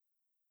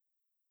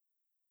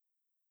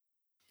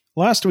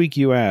Last week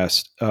you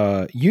asked,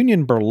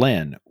 Union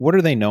Berlin, what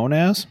are they known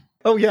as?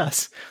 Oh,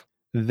 yes.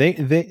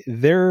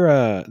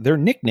 Their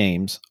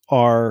nicknames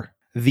are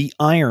the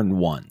Iron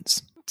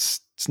Ones.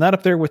 It's not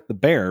up there with the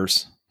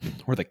Bears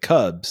or the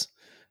Cubs,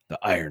 the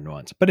Iron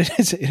Ones, but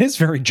it is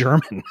very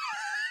German.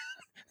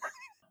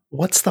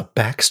 What's the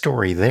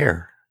backstory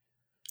there?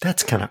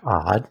 That's kind of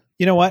odd.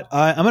 You know what?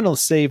 I'm going to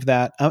save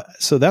that.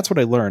 So that's what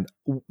I learned.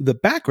 The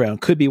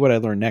background could be what I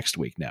learned next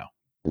week now.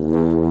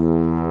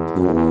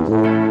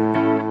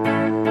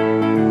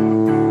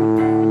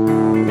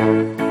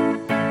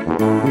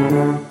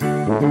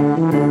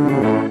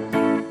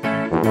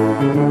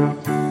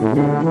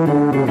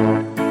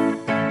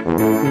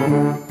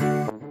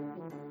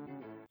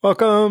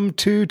 Welcome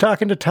to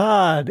Talking to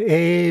Todd,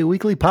 a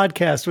weekly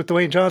podcast with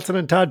Dwayne Johnson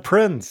and Todd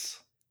Prince,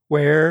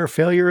 where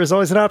failure is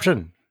always an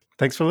option.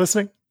 Thanks for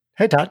listening.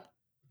 Hey, Todd.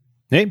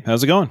 Hey,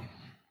 how's it going?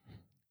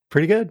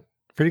 Pretty good.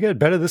 Pretty good.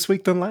 Better this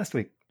week than last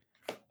week.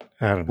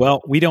 I don't know.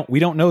 Well, we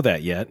don't know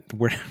that yet.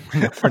 We're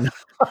not.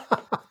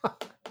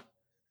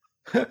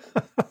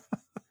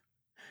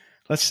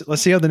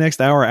 Let's see how the next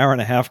hour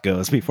and a half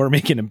goes before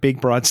making a big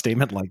broad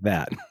statement like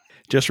that.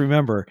 Just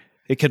remember,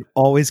 it can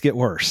always get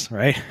worse,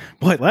 right?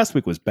 Boy, last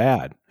week was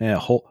bad. Yeah,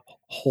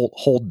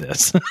 hold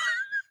this.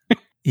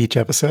 Each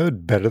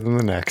episode better than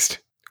the next.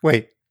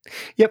 Wait.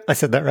 Yep, I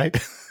said that right.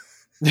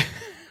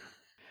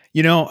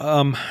 You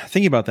know,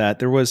 thinking about that,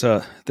 there was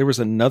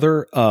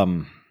another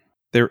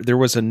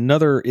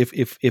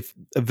if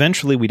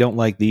eventually we don't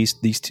like these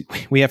two,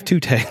 we have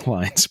two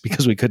taglines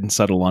because we couldn't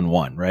settle on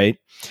one, right?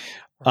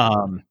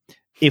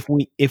 If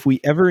we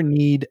ever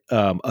need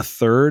a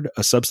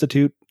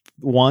substitute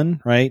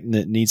one, right, and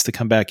it needs to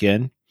come back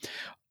in,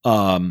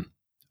 I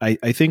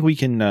think we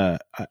can. I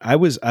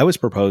was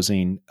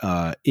proposing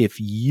if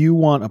you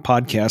want a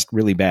podcast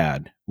really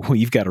bad, well,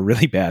 you've got a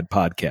really bad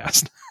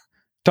podcast.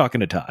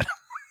 Talking to Todd.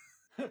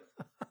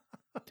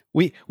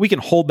 We can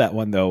hold that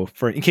one though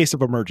for in case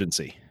of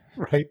emergency.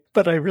 Right,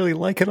 but I really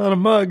like it on a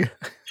mug.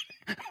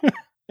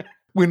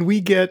 When we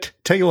get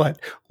to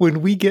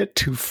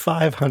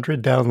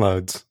 500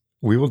 downloads,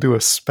 we will do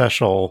a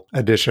special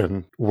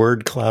edition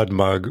word cloud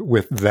mug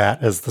with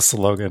that as the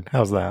slogan.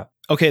 How's that?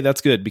 Okay,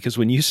 that's good, because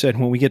when you said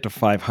when we get to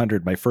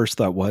 500, my first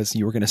thought was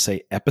you were going to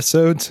say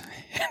episodes.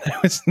 And I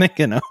was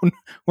thinking, oh,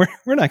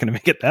 we're not going to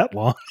make it that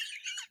long.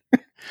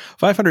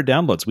 500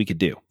 downloads we could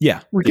do. Yeah.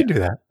 We could do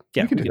that.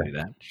 Yeah, we could do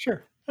that.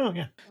 Sure. Oh,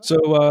 yeah.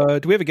 So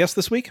do we have a guest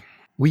this week?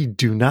 We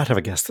do not have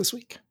a guest this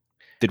week.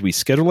 Did we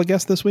schedule a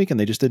guest this week and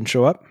they just didn't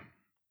show up?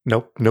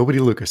 Nope. Nobody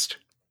Lucased.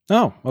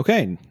 Oh,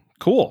 okay.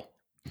 Cool.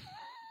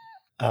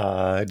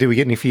 Did we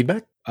get any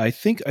feedback? I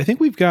think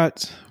it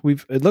looks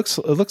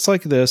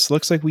like this.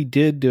 Looks like we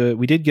did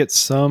get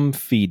some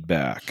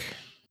feedback.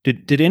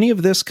 Did any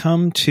of this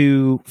come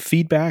to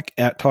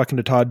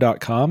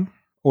feedback@talkingtotodd.com,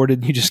 or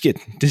did you just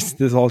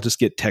this all just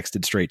get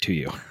texted straight to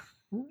you?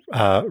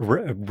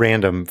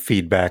 Random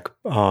feedback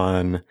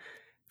on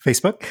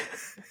Facebook.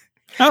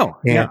 Oh,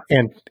 yeah.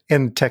 And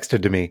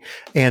texted to me,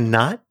 and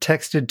not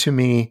texted to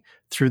me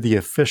through the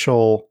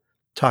official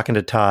Talking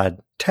to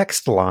Todd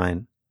text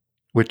line,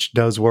 which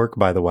does work,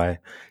 by the way.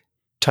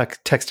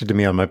 Texted to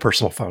me on my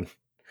personal phone.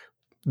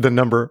 The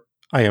number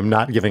I am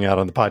not giving out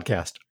on the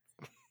podcast.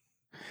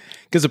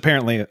 Because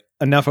apparently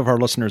enough of our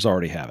listeners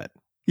already have it.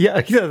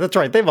 Yeah, that's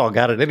right. They've all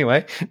got it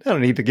anyway. I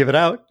don't need to give it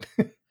out.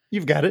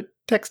 You've got it.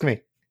 Text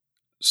me.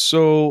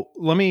 So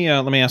let me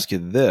ask you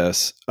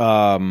this: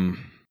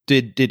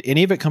 Did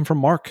any of it come from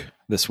Mark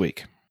this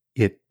week?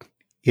 It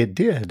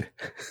did.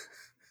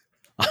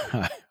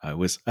 I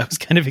was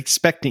kind of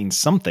expecting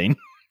something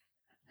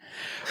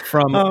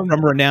from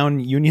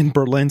renowned Union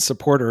Berlin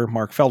supporter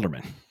Mark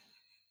Felderman.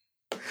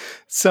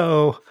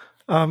 So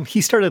he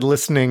started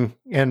listening,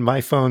 and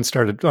my phone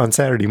started on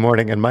Saturday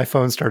morning, and my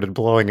phone started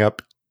blowing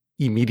up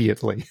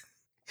immediately.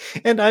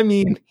 And I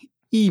mean,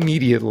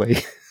 immediately.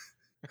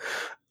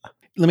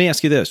 Let me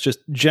ask you this, just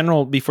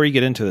general, before you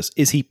get into this,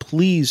 is he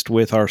pleased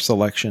with our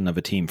selection of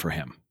a team for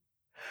him?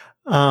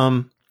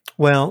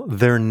 Well,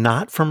 they're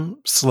not from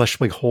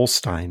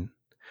Schleswig-Holstein,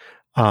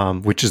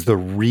 which is the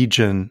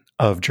region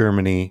of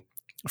Germany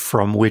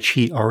from which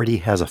he already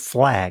has a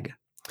flag.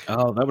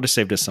 Oh, that would have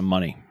saved us some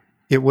money.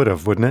 It would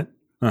have, wouldn't it?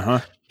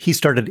 Uh-huh. He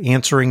started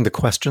answering the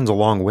questions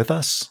along with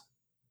us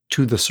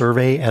to the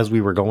survey as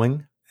we were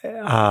going.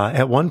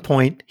 At one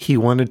point, he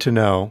wanted to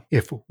know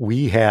if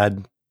we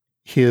had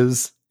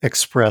his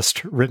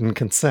expressed written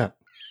consent.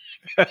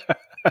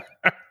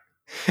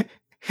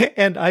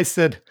 And I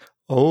said,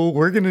 oh,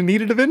 we're going to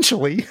need it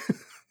eventually.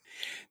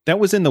 That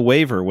was in the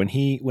waiver when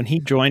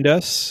he joined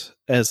us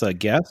as a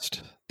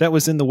guest. That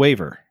was in the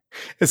waiver.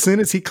 As soon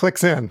as he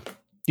clicks in.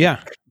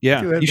 Yeah.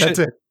 That's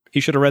it. He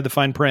should have read the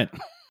fine print.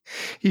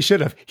 He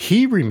should have.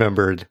 He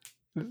remembered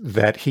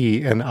that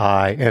he and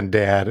I and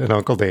Dad and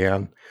Uncle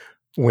Dan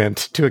went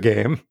to a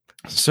game.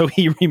 So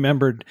he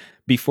remembered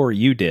before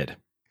you did.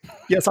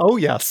 Yes. Oh,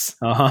 yes.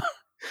 Uh-huh.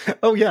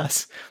 Oh,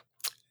 yes.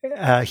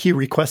 He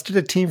requested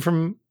a team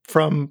from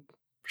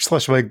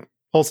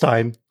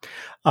Schleswig-Holstein.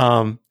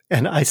 And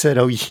I said,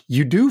 oh,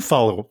 you do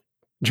follow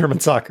German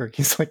soccer.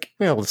 He's like,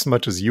 well, as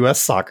much as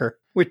U.S. soccer,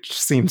 which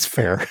seems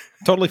fair.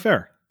 Totally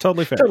fair.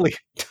 Totally fair.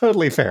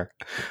 Totally fair.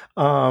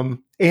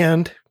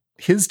 And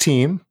his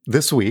team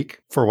this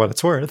week, for what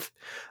it's worth,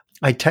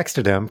 I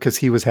texted him because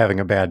he was having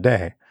a bad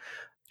day.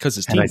 Because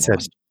his team and I said,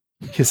 lost.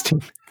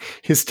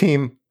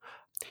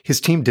 his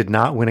team did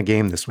not win a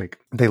game this week.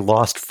 They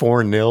lost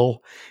 4-0,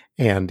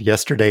 and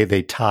yesterday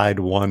they tied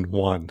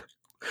 1-1,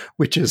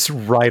 which is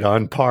right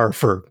on par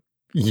for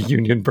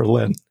Union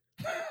Berlin.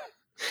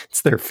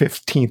 It's their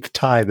 15th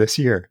tie this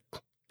year, in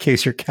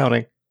case you're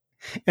counting.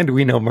 And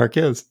we know Mark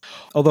is.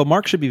 Although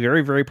Mark should be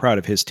very, very proud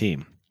of his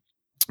team,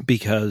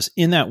 because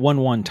in that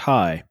 1-1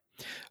 tie,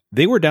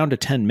 they were down to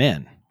 10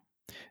 men,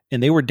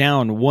 and they were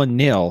down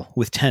 1-0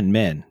 with 10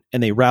 men,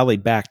 and they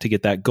rallied back to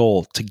get that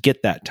goal to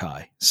get that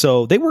tie.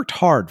 So they worked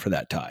hard for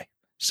that tie.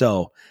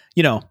 So,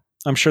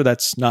 I'm sure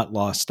that's not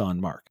lost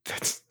on Mark.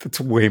 That's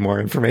way more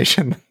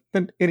information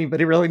than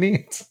anybody really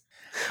needs.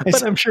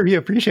 But I'm sure he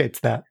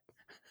appreciates that.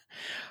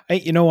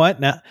 You know what?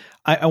 Now,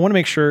 I want to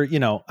make sure,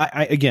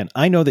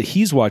 I know that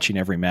he's watching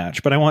every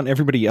match, but I want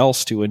everybody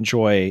else to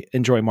enjoy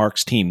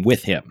Mark's team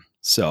with him.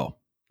 So,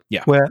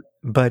 yeah. Well,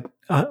 but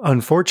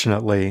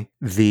unfortunately,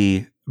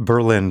 the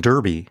Berlin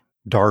Derby,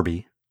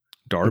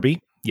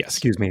 yes.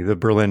 Excuse me, the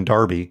Berlin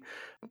Derby.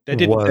 That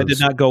did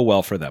not go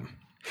well for them.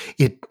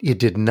 It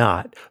did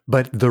not,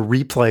 but the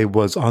replay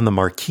was on the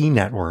Marquee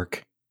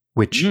network,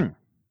 which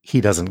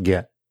he doesn't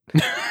get.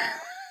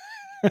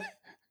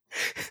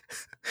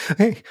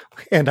 Hey,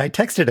 and I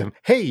texted him,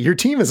 hey, your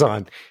team is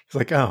on. He's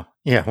like, oh,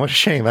 yeah, what a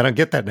shame. I don't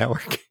get that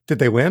network. Did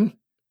they win?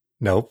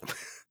 Nope.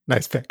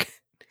 Nice pick.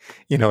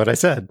 You know what I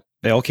said?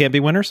 They all can't be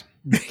winners?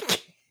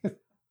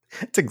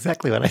 That's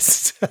exactly what I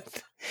said.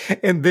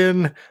 And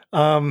then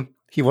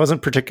he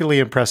wasn't particularly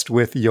impressed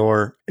with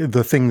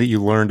the thing that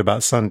you learned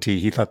about Sun Tea.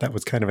 He thought that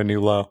was kind of a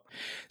new low.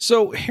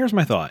 So here's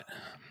my thought.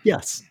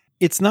 Yes.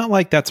 It's not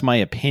like that's my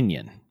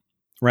opinion,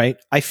 right?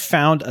 I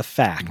found a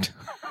fact.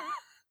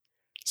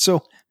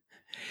 So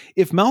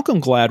if Malcolm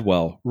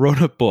Gladwell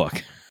wrote a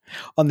book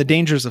on the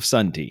dangers of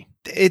Sun Tea,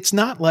 it's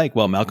not like,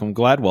 well, Malcolm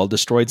Gladwell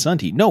destroyed Sun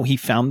Tea. No, he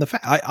found the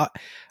fact.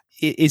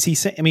 Is he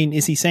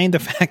saying the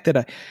fact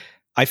that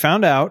I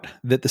found out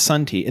that the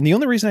Sun Tea, and the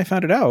only reason I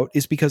found it out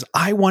is because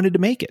I wanted to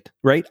make it,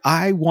 right?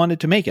 I wanted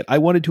to make it. I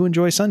wanted to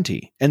enjoy Sun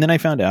Tea. And then I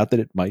found out that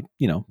it might,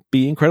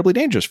 be incredibly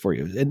dangerous for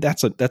you. And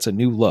that's a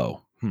new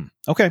low.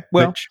 Okay.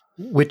 Well,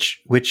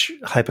 which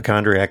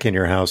hypochondriac in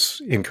your house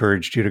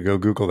encouraged you to go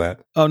Google that?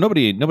 Oh,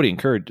 nobody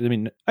encouraged. I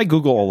mean, I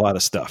Google a lot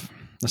of stuff.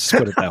 Let's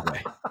just put it that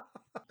way.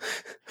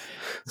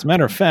 As a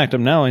matter of fact,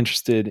 I'm now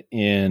interested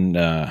in,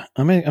 I'm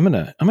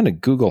going to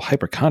Google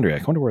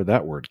hypochondriac. I wonder where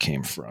that word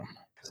came from.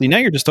 See, now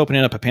you're just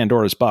opening up a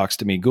Pandora's box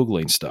to me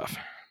Googling stuff.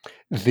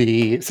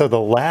 So the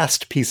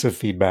last piece of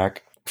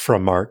feedback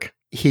from Mark,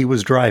 he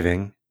was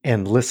driving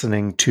and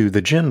listening to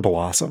the Gin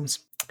Blossoms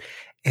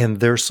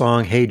and their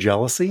song, Hey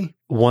Jealousy.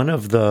 One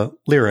of the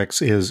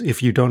lyrics is,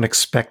 if you don't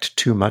expect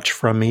too much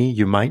from me,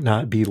 you might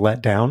not be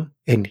let down.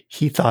 And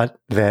he thought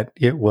that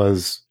it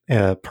was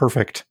a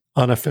perfect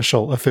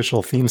unofficial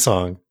official theme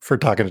song for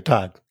Talking to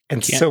Todd.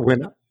 And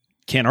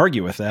can't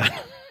argue with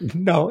that.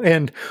 No.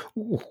 And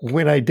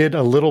when I did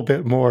a little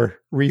bit more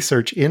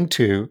research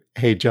into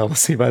Hey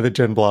Jealousy by the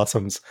Gin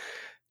Blossoms,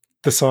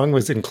 the song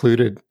was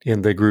included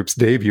in the group's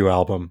debut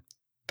album,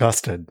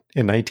 Dusted,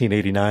 in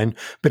 1989,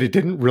 but it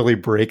didn't really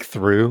break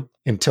through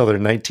until their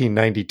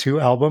 1992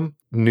 album,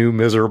 New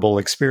Miserable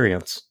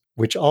Experience,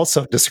 which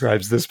also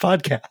describes this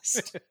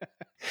podcast.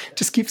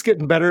 Just keeps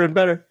getting better and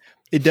better.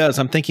 It does.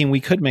 I'm thinking we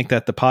could make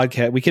that the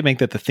podcast. We could make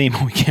that the theme.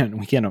 We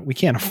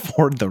can't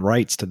afford the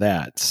rights to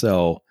that.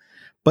 So,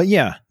 but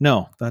yeah,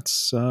 no,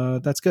 that's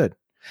good.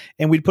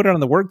 And we'd put it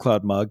on the Word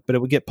Cloud mug, but it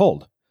would get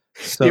pulled.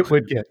 So it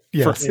would get,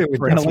 yes, it would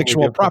for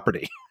intellectual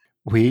property.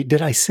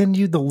 Did I send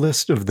you the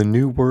list of the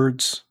new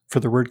words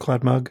for the Word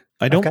Cloud mug?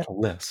 I've got a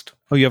list.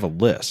 Oh, you have a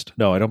list?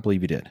 No, I don't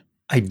believe you did.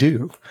 I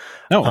do.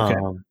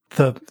 Oh,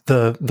 okay.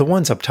 The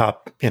ones up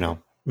top,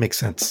 make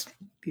sense.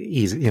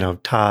 Easy,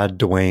 Todd,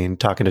 Dwayne,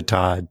 Talking to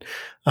Todd,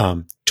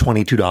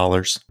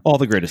 $22. All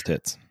the greatest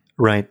hits.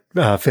 Right.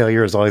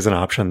 Failure is always an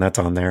option. That's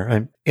on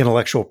there.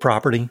 Intellectual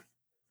property.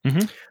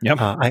 Mm-hmm. Yep.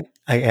 I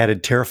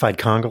added Terrified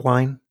Conga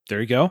Line. There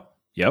you go.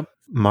 Yep.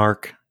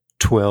 Mark,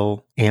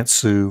 Twill, Aunt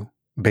Sue,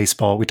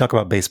 baseball. We talk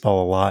about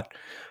baseball a lot.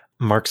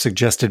 Mark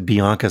suggested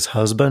Bianca's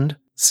husband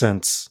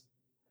since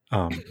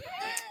I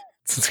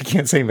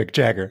can't say Mick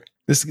Jagger.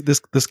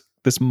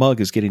 This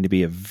mug is getting to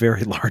be a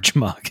very large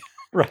mug.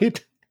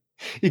 Right.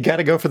 You got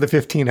to go for the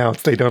 15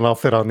 ounce. They don't all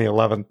fit on the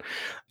 11.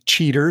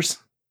 Cheaters,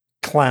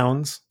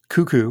 clowns,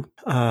 cuckoo.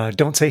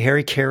 Don't say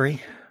Harry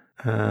Carey.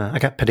 I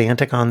got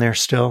pedantic on there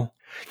still.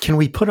 Can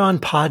we put on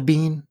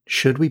Podbean?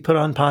 Should we put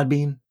on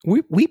Podbean?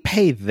 We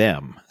pay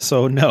them,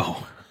 so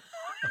no.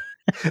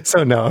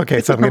 So no.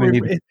 Okay, so I'm going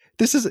to need.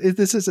 This is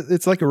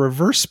it's like a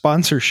reverse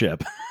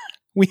sponsorship.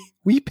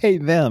 We pay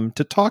them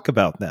to talk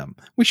about them.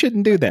 We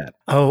shouldn't do that.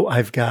 Oh,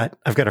 I've got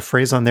a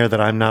phrase on there that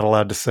I'm not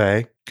allowed to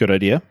say. Good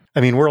idea. I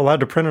mean, we're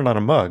allowed to print it on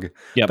a mug,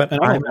 yep, but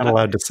I'm not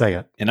allowed to say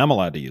it. And I'm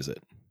allowed to use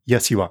it.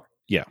 Yes, you are.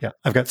 Yeah.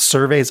 I've got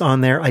surveys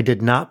on there. I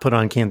did not put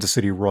on Kansas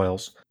City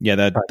Royals. Yeah,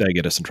 that'd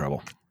get us in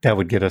trouble. That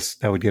would get us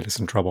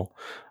in trouble.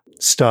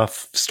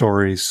 Stuff,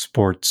 stories,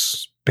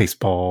 sports,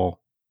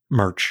 baseball,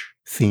 merch,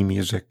 theme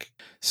music.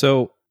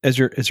 So as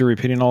you're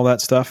repeating all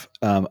that stuff,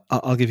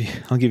 I'll give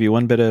you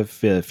one bit of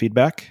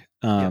feedback.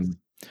 Yes.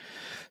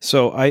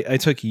 So I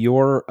took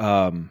your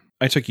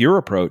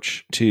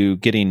approach to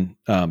getting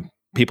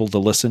people to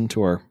listen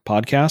to our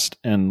podcast,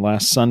 and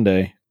last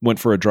Sunday went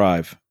for a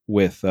drive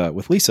with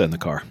Lisa in the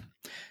car,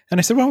 and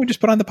I said, "Why don't we just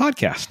put on the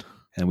podcast?"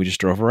 And we just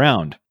drove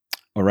around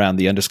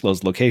the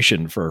undisclosed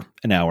location for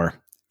an hour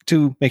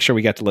to make sure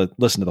we got to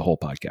listen to the whole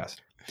podcast.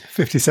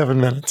 57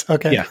 minutes.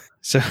 Okay. Yeah.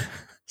 So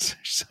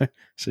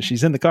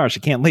she's in the car. She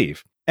can't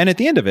leave. And at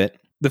the end of it,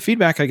 the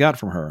feedback I got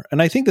from her,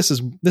 and I think this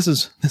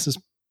is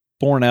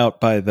borne out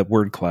by the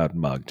word cloud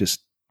mug,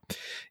 just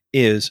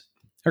is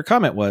her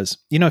comment was,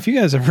 if you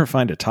guys ever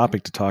find a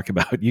topic to talk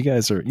about, you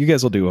guys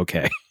will do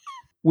okay.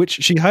 Which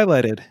she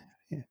highlighted.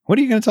 What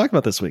are you going to talk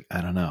about this week?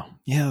 I don't know.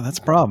 Yeah, that's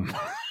a problem.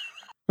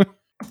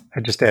 I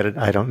just added,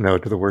 I don't know,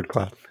 to the word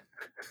cloud.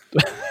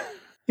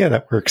 Yeah,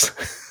 that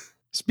works.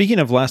 Speaking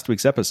of last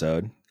week's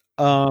episode.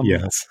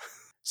 Yes.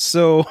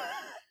 So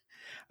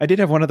I did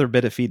have one other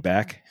bit of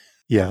feedback.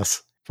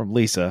 Yes. From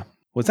Lisa.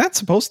 Was that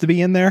supposed to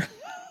be in there?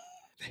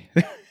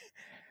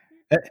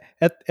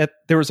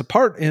 There was a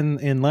part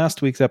in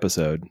last week's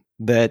episode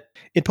that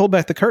it pulled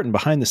back the curtain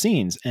behind the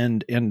scenes,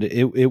 and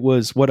it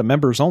was what a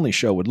members only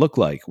show would look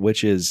like,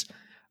 which is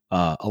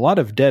a lot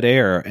of dead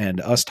air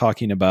and us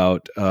talking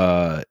about.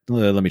 Let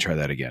me try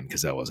that again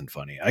because that wasn't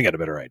funny. I got a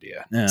better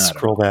idea.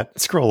 Scroll up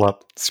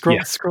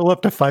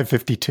to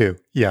 552.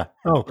 Yeah.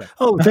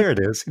 Oh, there it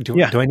is. Do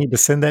I need to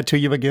send that to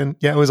you again?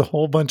 Yeah, it was a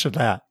whole bunch of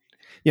that.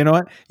 You know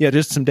what? Yeah,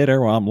 just some dead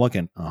air while I'm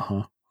looking.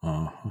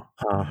 Yeah.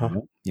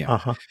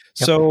 Yep.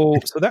 So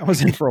that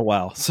was in for a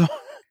while.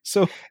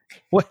 So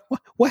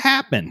what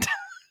happened?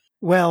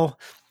 Well,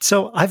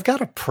 so I've got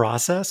a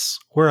process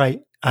where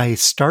I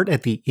start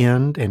at the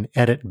end and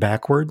edit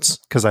backwards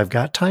because I've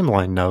got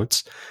timeline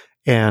notes,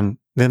 and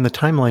then the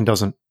timeline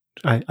doesn't.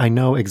 I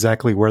know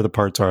exactly where the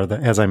parts are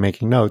that as I'm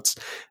making notes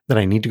that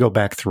I need to go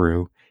back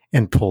through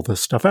and pull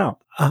this stuff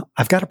out.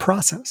 I've got a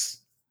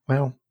process.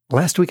 Well,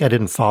 last week I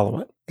didn't follow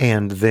it,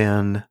 and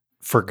then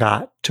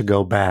forgot to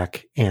go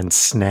back and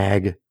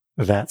snag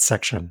that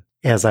section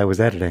as I was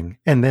editing,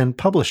 and then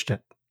published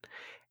it.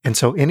 And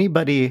so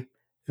anybody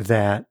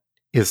that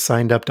is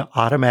signed up to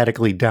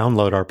automatically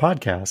download our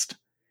podcast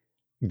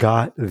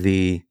got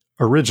the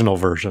original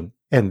version.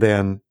 And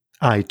then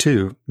I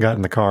too got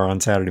in the car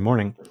on Saturday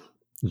morning,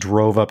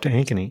 drove up to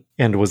Ankeny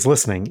and was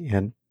listening.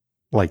 And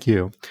like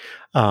you,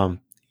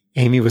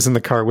 Amy was in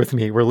the car with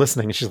me. We're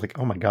listening and she's like,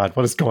 "Oh my God,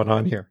 what is going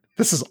on here?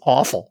 This is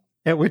awful."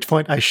 At which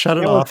point I shut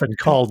it off and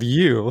called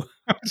you.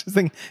 I was just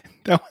thinking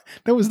that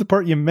was the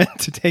part you meant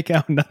to take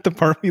out, not the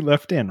part we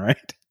left in,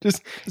 right?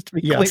 Just to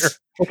be clear.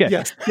 Okay.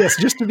 Yes.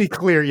 Just to be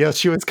clear. Yes.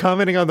 She was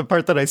commenting on the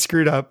part that I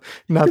screwed up,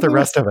 not the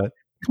rest of it.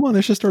 Come on.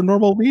 There's just our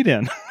normal lead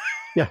in.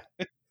 Yeah.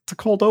 It's a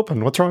cold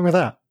open. What's wrong with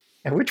that?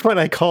 At which point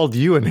I called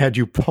you and had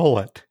you pull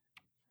it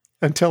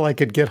until I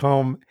could get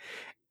home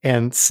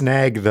and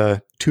snag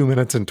the 2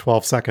 minutes and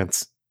 12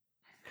 seconds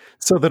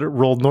so that it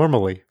rolled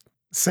normally.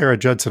 Sarah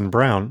Judson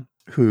Brown,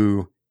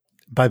 who,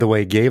 by the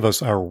way, gave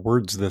us our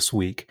words this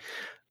week,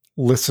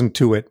 listened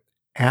to it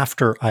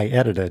after I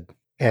edited,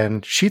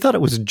 and she thought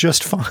it was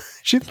just fine.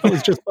 She thought it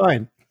was just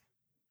fine.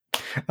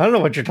 I don't know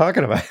what you're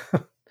talking about.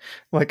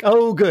 Like,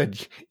 oh,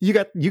 good. You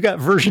got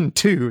version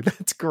 2.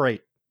 That's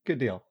great. Good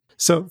deal.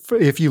 So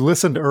if you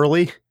listened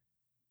early,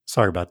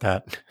 sorry about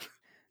that.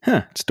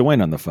 It's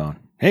Dwayne on the phone.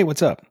 Hey,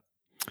 what's up?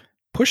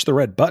 Push the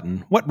red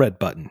button. What red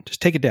button?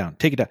 Just take it down.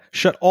 Take it down.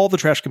 Shut all the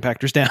trash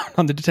compactors down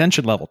on the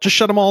detention level. Just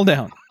shut them all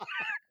down.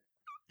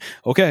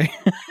 Okay.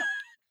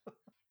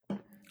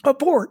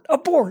 Abort.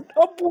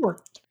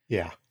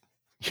 Yeah.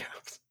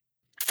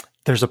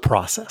 There's a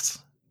process.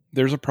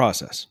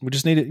 We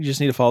just need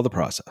to follow the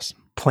process.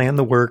 Plan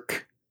the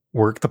work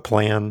the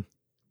plan,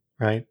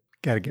 right?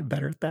 Got to get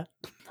better at that.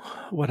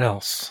 What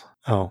else?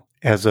 Oh,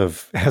 as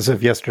of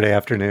yesterday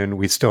afternoon,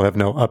 we still have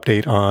no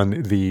update on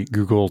the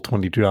Google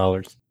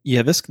 $22.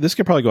 Yeah, this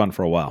could probably go on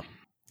for a while.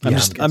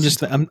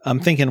 I'm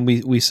thinking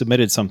we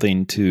submitted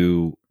something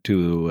to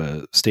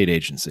a state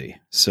agency.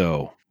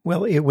 So,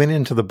 well, it went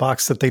into the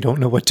box that they don't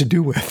know what to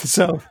do with.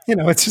 So,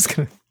 it's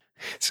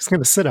just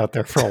gonna sit out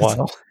there for a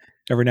while.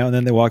 Every now and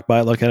then they walk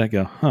by, look at it,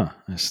 and go,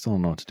 I still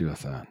don't know what to do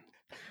with that.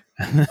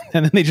 And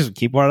then they just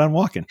keep right on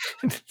walking.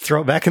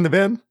 Throw it back in the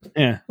bin.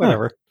 Yeah,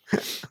 whatever.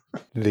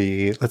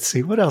 Let's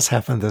see what else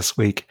happened this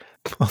week.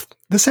 Well,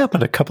 this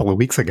happened a couple of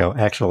weeks ago,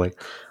 actually.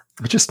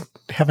 I just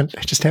haven't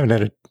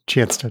had a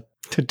chance to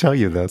tell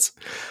you this.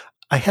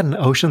 I had an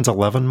Ocean's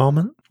 11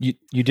 moment.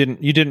 You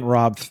didn't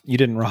rob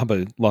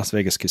a Las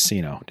Vegas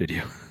casino, did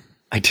you?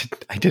 I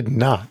did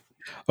not.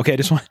 Okay, I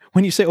just want,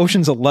 when you say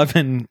Ocean's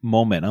 11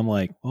 moment, I'm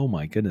like, oh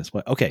my goodness.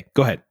 What? Okay,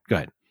 go ahead.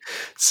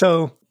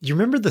 So you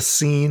remember the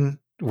scene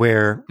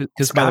where,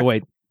 because by the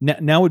way,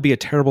 now would be a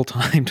terrible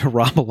time to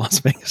rob a Las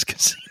Vegas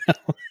casino.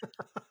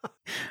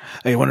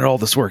 Hey, when did all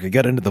this work? I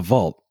got into the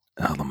vault.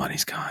 Oh, the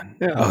money's gone.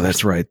 Yeah. Oh,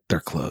 that's right. They're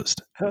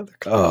closed.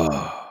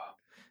 Oh,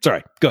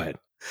 sorry. Go ahead.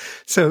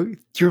 So, do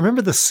you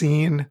remember the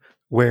scene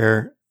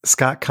where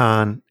Scott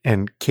Conn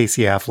and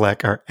Casey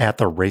Affleck are at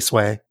the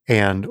raceway,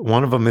 and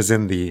one of them is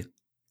in the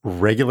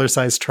regular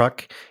size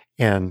truck,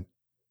 and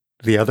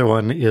the other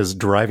one is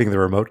driving the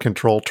remote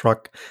control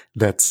truck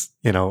that's,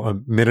 a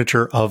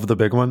miniature of the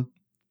big one?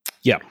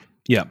 Yeah.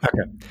 Yeah.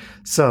 Okay.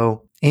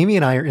 So Amy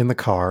and I are in the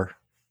car,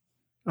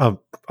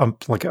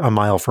 like a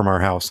mile from our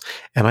house,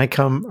 and I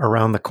come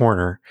around the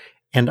corner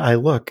and I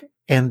look,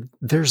 and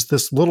there's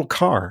this little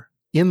car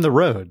in the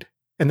road,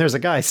 and there's a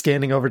guy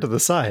standing over to the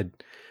side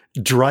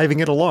driving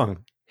it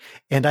along.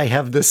 And I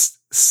have this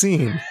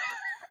scene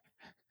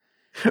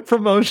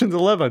from Ocean's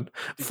 11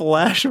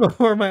 flash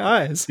before my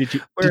eyes.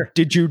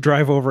 Did you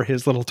drive over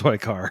his little toy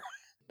car?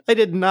 I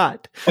did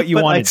not. But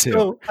you wanted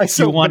to.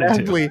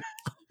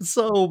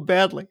 So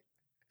badly.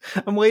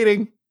 I'm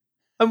waiting.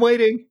 I'm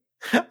going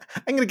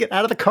to get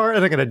out of the car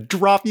and I'm going to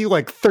drop you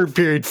like third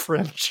period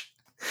French.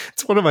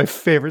 It's one of my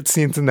favorite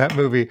scenes in that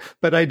movie.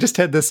 But I just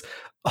had this,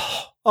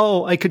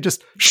 I could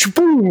just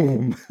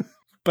boom.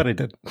 But I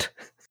didn't.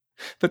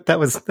 But that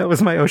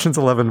was my Ocean's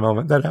 11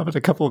 moment. That happened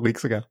a couple of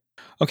weeks ago.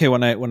 Okay,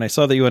 when I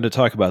saw that you wanted to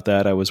talk about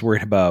that, I was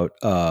worried about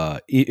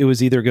it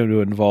was either going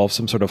to involve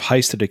some sort of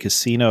heist at a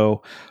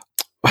casino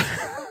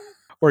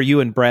or you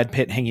and Brad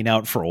Pitt hanging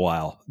out for a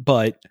while.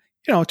 But,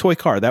 a toy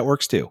car, that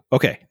works too.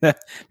 Okay, that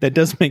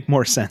does make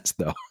more sense,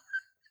 though.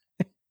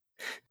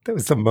 That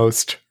was the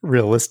most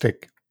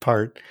realistic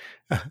part.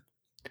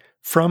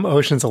 From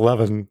Ocean's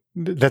 11,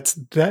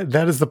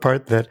 that is the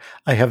part that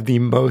I have the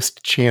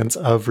most chance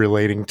of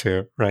relating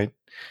to, right?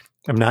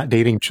 I'm not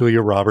dating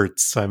Julia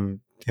Roberts.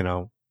 I'm,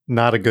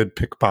 not a good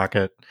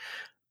pickpocket.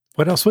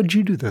 What else would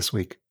you do this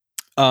week?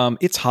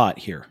 It's hot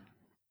here.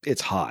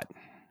 It's hot.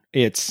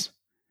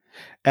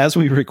 As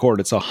we record,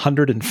 it's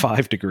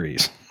 105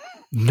 degrees.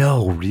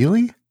 No,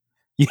 really?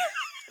 Yeah.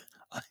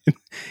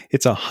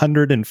 It's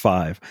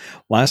 105.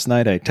 Last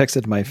night I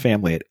texted my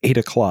family at 8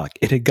 o'clock.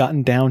 It had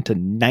gotten down to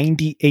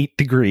 98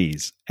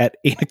 degrees at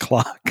 8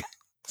 o'clock.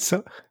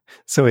 So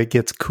it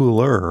gets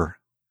cooler,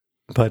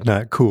 but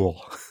not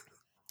cool.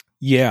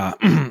 Yeah,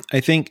 I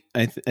think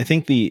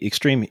the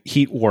extreme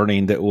heat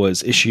warning that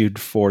was issued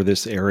for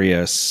this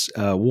area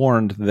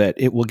warned that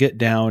it will get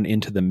down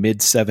into the mid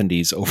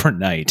 70s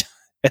overnight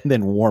and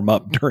then warm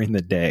up during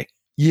the day.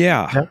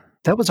 Yeah.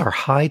 That was our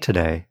high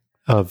today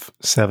of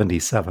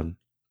 77.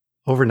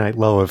 Overnight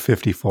low of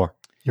 54.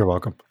 You're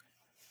welcome.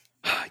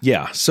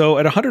 Yeah. So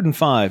at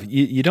 105,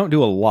 you don't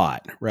do a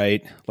lot,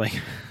 right? Like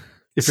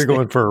if you're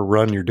going for a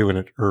run, you're doing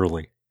it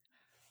early.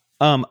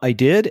 I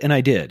did.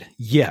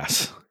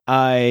 Yes.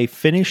 I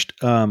finished.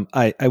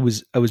 I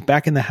was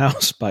back in the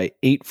house by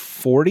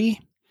 8:40,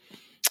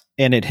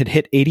 and it had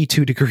hit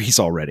 82 degrees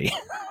already.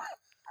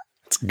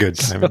 It's good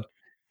timing.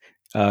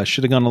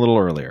 Should have gone a little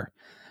earlier.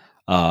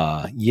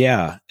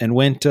 Yeah, and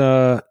went.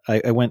 I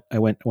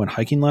went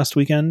hiking last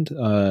weekend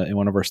in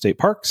one of our state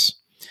parks,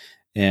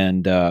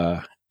 and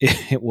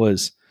it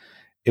was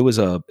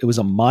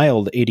a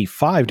mild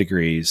 85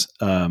 degrees.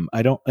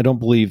 I don't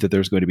believe that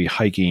there's going to be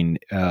hiking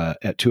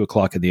at 2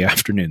 o'clock in the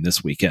afternoon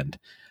this weekend.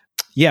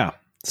 Yeah.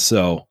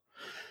 So,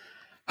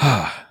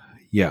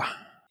 yeah.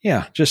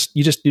 You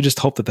just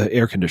hope that the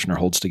air conditioner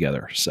holds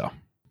together. So,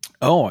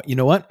 you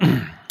know what?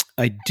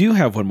 I do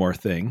have one more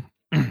thing.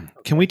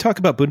 Can we talk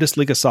about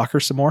Bundesliga soccer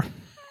some more?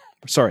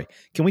 Sorry.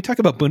 Can we talk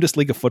about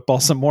Bundesliga football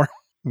some more?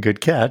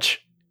 Good catch.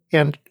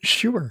 And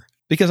sure.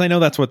 Because I know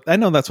that's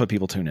what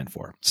people tune in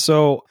for.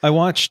 So I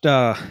watched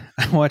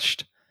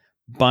Bayern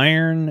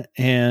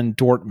and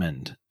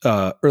Dortmund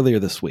earlier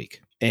this week.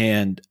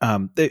 And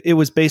it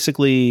was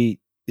basically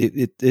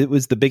it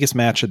was the biggest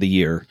match of the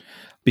year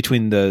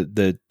between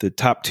the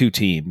top two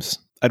teams.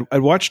 I'd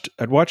watched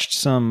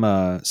some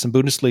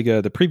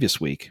Bundesliga the previous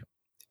week,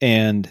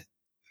 and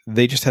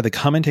they just had the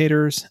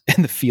commentators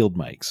and the field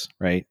mics,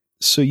 right?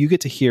 So you get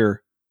to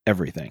hear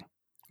everything,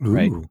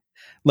 right? Ooh.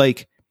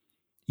 Like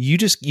you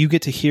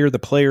get to hear the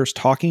players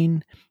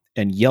talking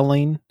and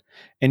yelling.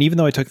 And even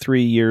though I took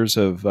 3 years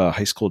of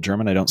high school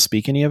German, I don't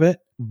speak any of it,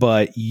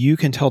 but you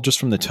can tell just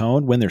from the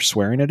tone when they're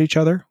swearing at each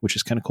other, which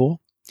is kind of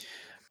cool.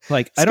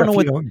 Like, I don't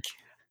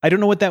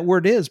know what that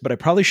word is, but I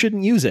probably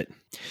shouldn't use it.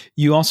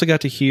 You also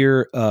got to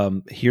hear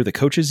the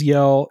coaches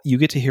yell. You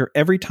get to hear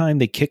every time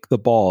they kick the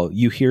ball,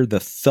 you hear the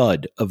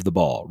thud of the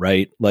ball,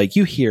 right? Like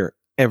you hear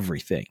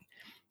everything.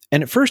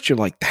 And at first you're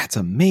like, that's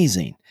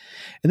amazing.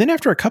 And then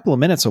after a couple of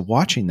minutes of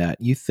watching that,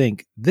 you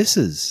think this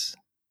is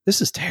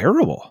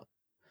terrible.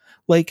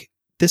 Like,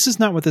 this is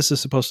not what this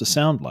is supposed to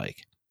sound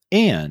like.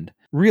 And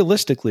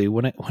realistically,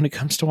 when it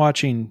comes to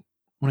watching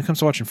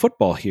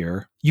football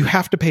here, you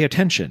have to pay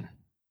attention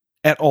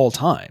at all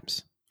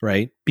times,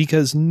 right?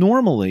 Because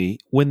normally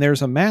when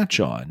there's a match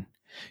on,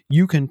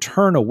 you can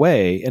turn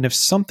away, and if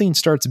something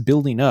starts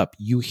building up,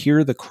 you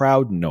hear the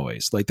crowd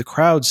noise. Like the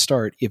crowds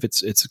start, if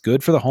it's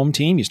good for the home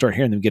team, you start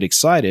hearing them get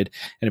excited,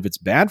 and if it's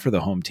bad for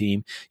the home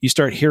team, you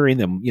start hearing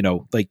them,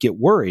 like get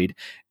worried,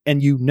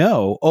 and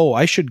oh,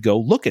 I should go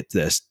look at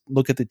this,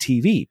 look at the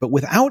TV. But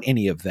without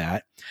any of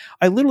that,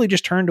 I literally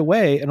just turned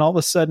away, and all of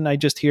a sudden I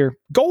just hear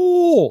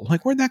goal.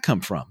 Like, where'd that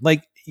come from?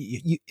 Like,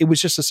 it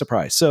was just a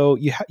surprise. So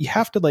you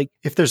have to, like,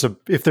 if there's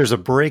a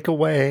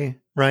breakaway,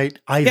 right?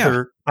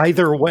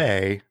 Either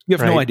way, you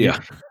have no idea,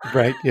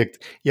 right?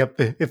 Yep.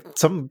 If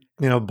some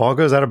ball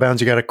goes out of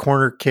bounds, you got a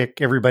corner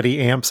kick.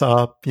 Everybody amps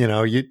up.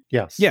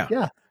 Yes.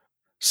 Yeah.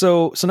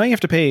 So now you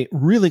have to pay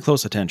really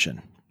close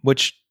attention,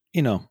 which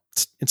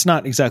it's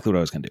not exactly what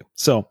I was going to do.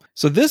 So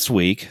this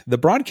week, the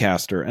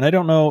broadcaster, and I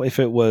don't know if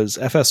it was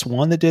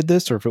FS1 that did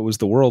this or if it was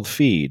the world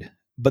feed,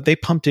 but they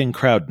pumped in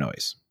crowd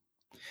noise.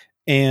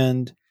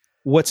 And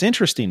what's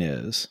interesting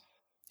is,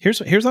 here's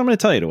what I'm going to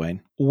tell you, Dwayne.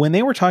 When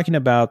they were talking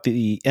about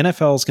the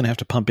NFL is going to have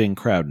to pump in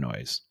crowd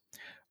noise,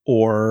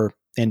 or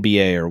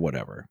NBA or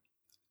whatever,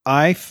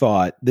 I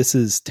thought, this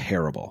is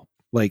terrible.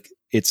 Like,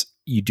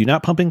 you do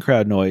not pump in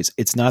crowd noise.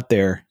 It's not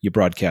there. You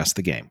broadcast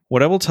the game.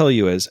 What I will tell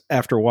you is,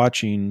 after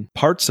watching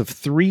parts of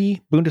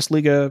 3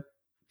 Bundesliga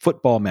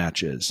football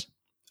matches,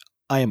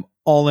 I am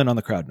all in on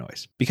the crowd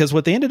noise, because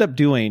what they ended up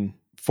doing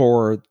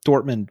for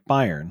Dortmund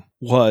Bayern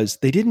was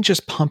they didn't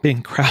just pump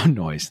in crowd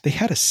noise. They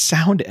had a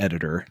sound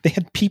editor. They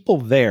had people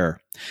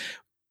there.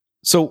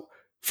 So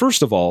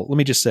first of all, let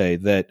me just say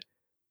that,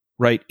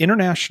 right,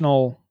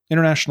 international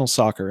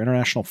soccer,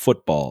 international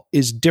football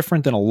is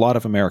different than a lot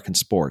of American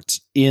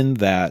sports in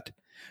that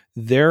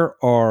there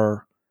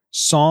are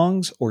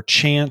songs or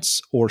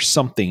chants or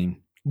something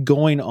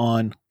going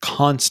on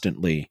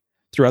constantly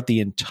throughout the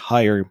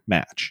entire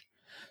match.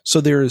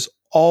 So there's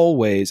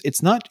always,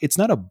 it's not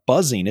a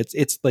buzzing.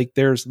 It's like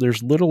there's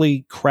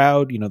literally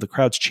crowd, the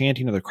crowd's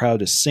chanting or the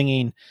crowd is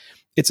singing.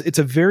 It's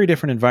a very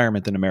different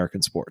environment than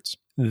American sports.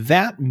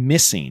 That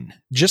missing,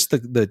 just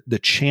the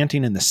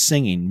chanting and the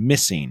singing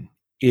missing,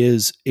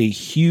 is a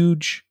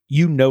huge,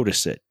 you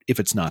notice it if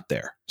it's not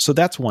there. So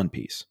that's one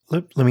piece.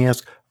 Let me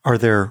ask, are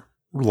there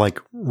like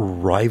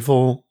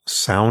rival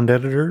sound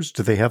editors?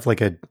 Do they have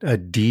like a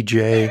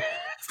DJ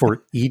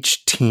for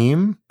each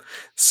team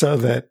so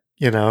that,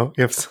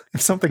 if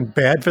something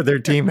bad for their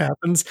team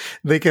happens,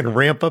 they can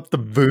ramp up the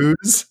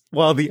boos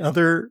while the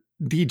other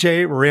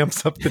DJ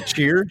ramps up the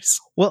cheers?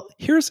 Well,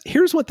 here's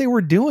what they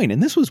were doing,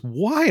 and this was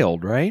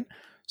wild, right?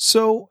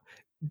 So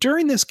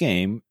during this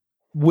game,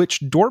 which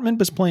Dortmund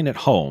was playing at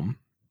home,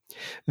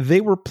 they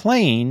were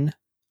playing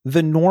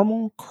the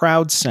normal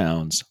crowd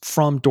sounds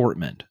from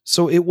Dortmund.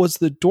 So it was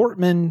the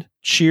Dortmund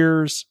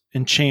cheers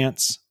and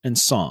chants and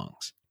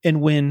songs.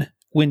 And when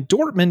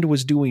Dortmund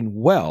was doing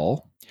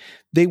well,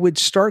 they would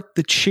start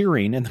the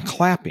cheering and the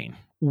clapping.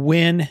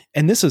 And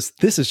this is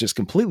just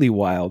completely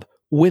wild,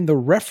 when the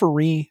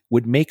referee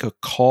would make a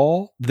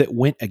call that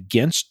went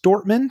against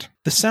Dortmund,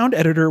 the sound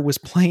editor was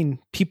playing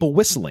people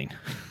whistling,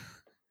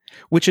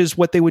 which is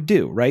what they would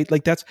do, right?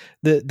 Like that's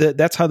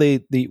how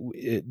they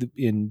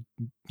in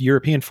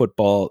European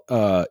football,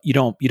 you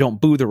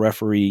don't boo the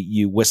referee,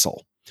 you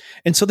whistle.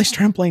 And so they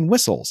started playing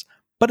whistles.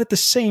 But at the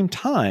same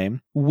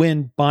time,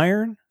 when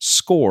Bayern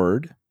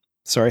scored,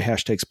 sorry,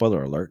 hashtag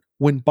spoiler alert,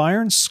 when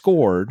Bayern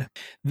scored,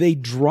 they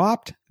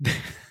dropped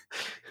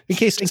in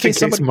case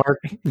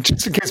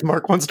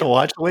Mark wants to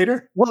watch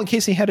later. Well, in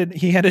case he had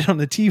it on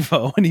the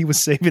TiVo and he was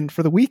saving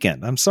for the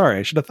weekend. I'm sorry,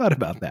 I should have thought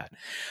about that.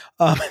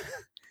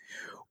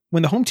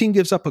 When the home team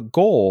gives up a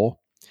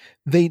goal,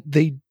 they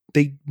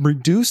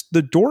reduced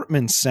the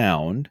Dortmund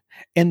sound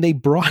and they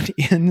brought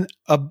in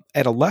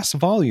at a less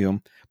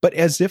volume, but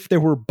as if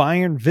there were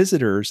Bayern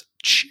visitors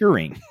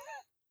cheering.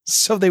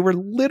 So they were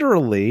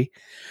literally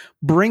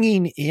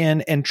bringing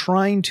in and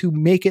trying to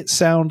make it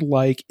sound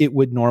like it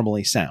would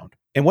normally sound.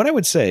 And what I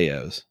would say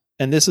is,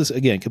 and this is,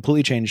 again,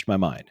 completely changed my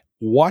mind,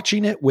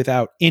 watching it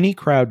without any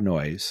crowd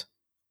noise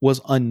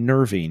was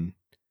unnerving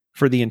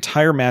for the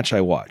entire match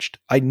I watched.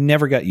 I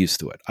never got used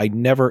to it.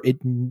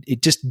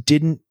 It just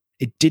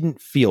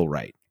didn't feel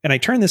right. And I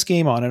turned this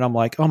game on and I'm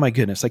like, oh my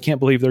goodness, I can't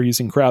believe they're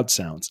using crowd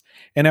sounds.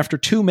 And after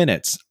 2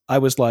 minutes, I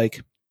was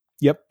like,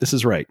 yep, this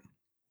is right.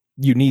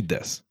 You need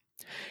this.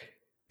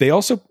 They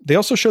also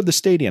showed the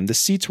stadium. The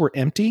seats were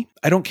empty.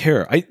 I don't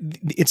care.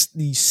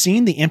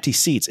 Seeing the empty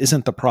seats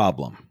isn't the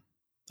problem.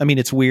 I mean,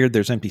 it's weird.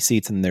 There's empty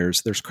seats and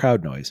there's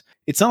crowd noise.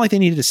 It's not like they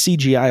needed to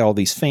CGI all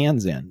these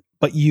fans in,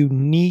 but you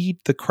need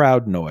the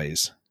crowd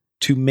noise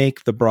to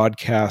make the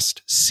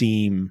broadcast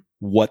seem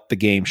what the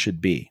game should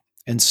be.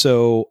 And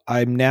so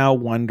I'm now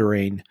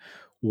wondering,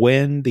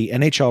 when the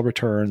NHL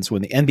returns,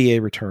 when the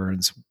NBA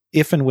returns,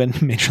 if and when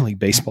Major League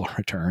Baseball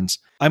returns,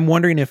 I'm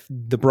wondering if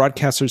the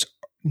broadcasters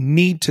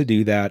need to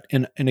do that.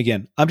 And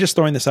again, I'm just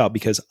throwing this out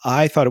because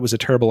I thought it was a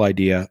terrible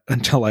idea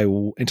until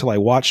I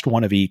watched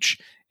one of each,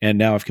 and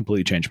now I've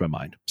completely changed my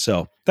mind.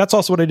 So that's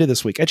also what I did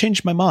this week. I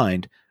changed my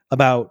mind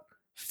about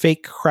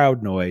fake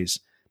crowd noise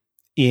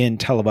in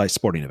televised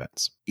sporting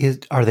events.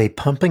 Are they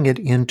pumping it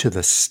into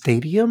the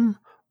stadium,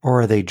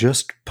 Or are they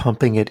just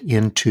feeding it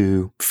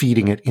into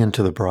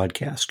the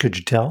broadcast? Could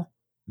you tell?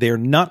 They're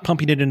not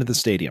pumping it into the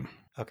stadium.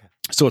 Okay.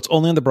 So it's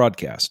only on the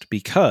broadcast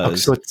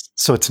because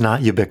so it's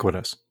not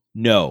ubiquitous.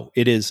 No,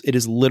 it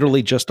is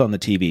literally just on the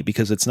TV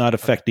because it's not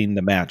affecting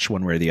the match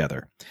one way or the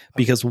other.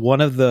 Because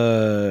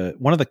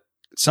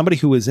somebody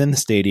who was in the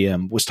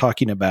stadium was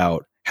talking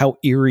about how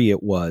eerie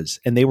it was,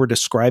 and they were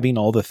describing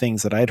all the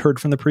things that I had heard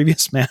from the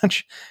previous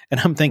match, and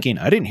I'm thinking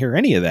I didn't hear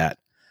any of that.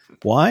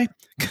 Why?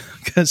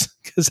 Because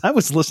I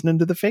was listening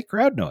to the fake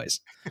crowd noise.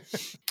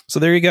 So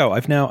there you go.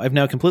 I've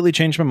now completely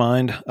changed my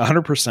mind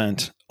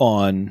 100%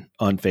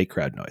 on fake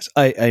crowd noise.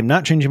 I'm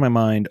not changing my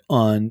mind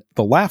on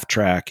the laugh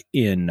track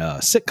in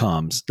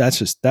sitcoms.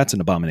 That's an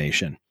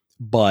abomination.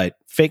 But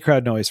fake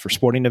crowd noise for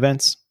sporting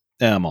events,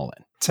 I'm all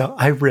in. So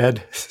I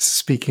read,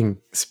 speaking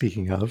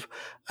of,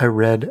 I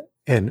read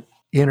an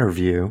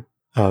interview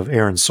of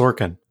Aaron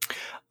Sorkin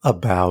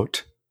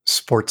about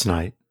Sports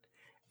Night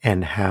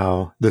and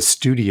how the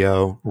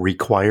studio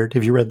required,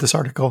 have you read this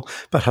article?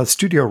 But how the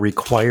studio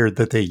required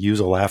that they use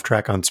a laugh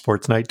track on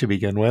Sports Night to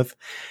begin with.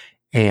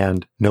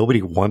 And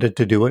nobody wanted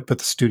to do it, but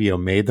the studio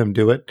made them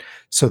do it.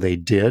 So they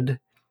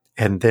did.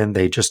 And then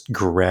they just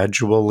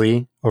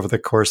gradually, over the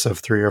course of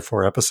 3 or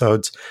 4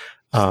 episodes,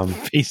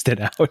 phased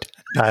it out,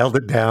 dialed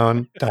it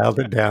down,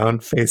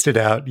 phased it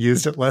out,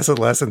 used it less and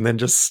less, and then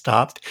just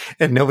stopped.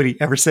 And nobody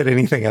ever said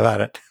anything about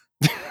it.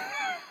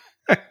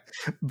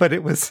 But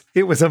it was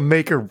a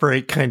make or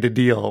break kind of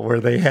deal where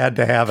they had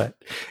to have it,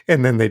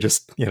 and then they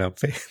just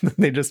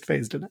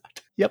phased it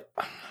out. Yep.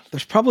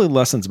 There's probably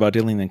lessons about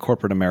dealing in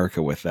corporate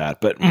America with that,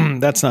 but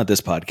that's not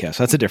this podcast.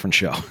 That's a different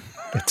show.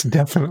 It's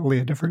definitely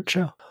a different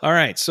show. All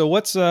right. So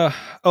what's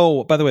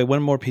oh, by the way,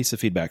 one more piece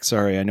of feedback.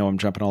 Sorry, I know I'm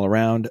jumping all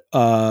around.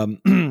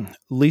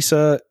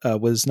 Lisa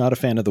was not a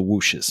fan of the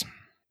whooshes,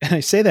 and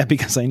I say that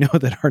because I know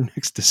that our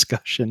next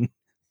discussion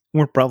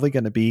we're probably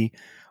going to be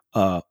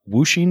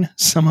whooshing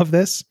some of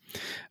this.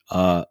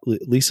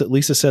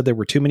 Lisa said there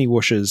were too many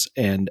whooshes,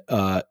 and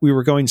we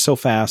were going so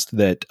fast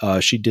that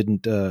she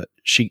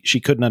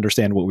couldn't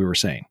understand what we were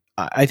saying.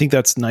 I think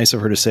that's nice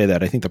of her to say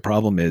that. I think the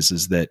problem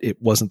is that it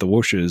wasn't the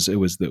whooshes; it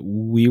was that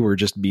we were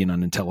just being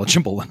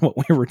unintelligible in what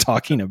we were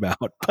talking about.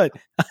 But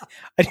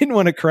I didn't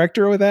want to correct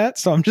her with that,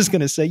 so I'm just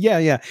going to say,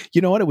 yeah.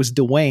 You know what? It was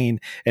Dwayne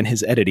and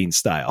his editing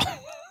style.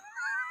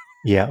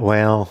 Yeah,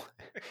 well,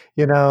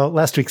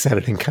 last week's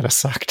editing kind of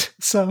sucked,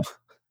 so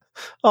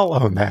I'll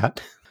own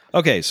that.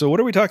 Okay, so what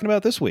are we talking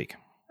about this week?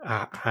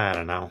 I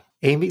don't know.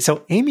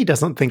 Amy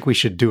doesn't think we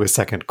should do a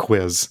second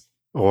quiz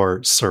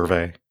or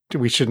survey.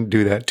 We shouldn't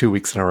do that 2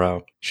 weeks in a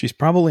row. She's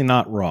probably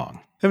not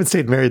wrong. I haven't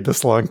stayed married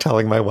this long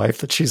telling my wife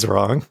that she's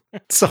wrong,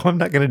 so I'm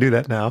not going to do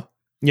that now.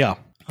 Yeah.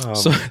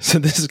 So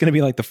this is going to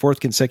be like the 4th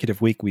consecutive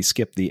week we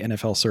skipped the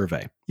NFL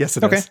survey. Yes,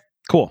 it is. Okay,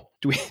 cool.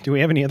 Do we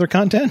have any other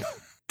content?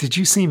 Did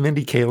you see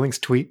Mindy Kaling's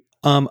tweet?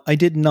 I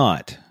did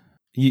not.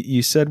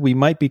 You said we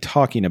might be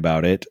talking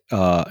about it,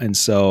 and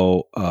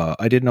so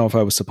I didn't know if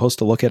I was supposed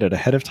to look at it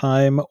ahead of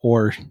time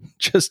or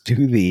just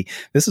do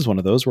this is one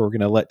of those where we're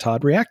going to let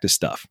Todd react to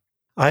stuff.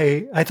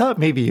 I thought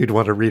maybe you'd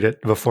want to read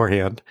it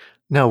beforehand.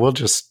 No, we'll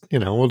just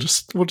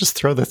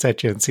throw this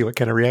at you and see what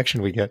kind of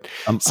reaction we get.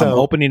 I'm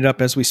opening it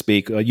up as we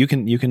speak. You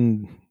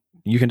can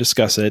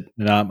discuss it,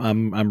 and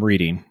I'm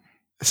reading.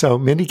 So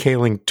Mindy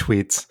Kaling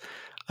tweets,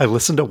 "I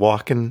listened to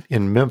Walkin'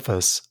 in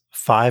Memphis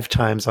 5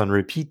 times on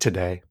repeat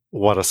today.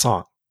 What a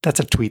song." That's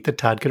a tweet that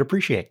Todd could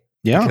appreciate.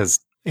 Yeah.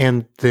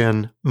 And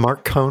then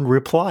Mark Cohn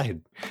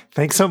replied,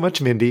 "Thanks so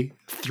much, Mindy.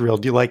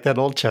 Thrilled you like that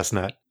old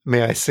chestnut.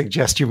 May I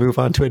suggest you move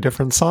on to a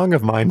different song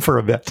of mine for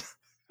a bit?"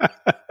 I've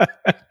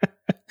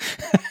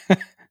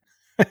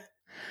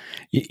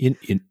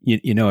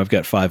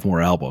got 5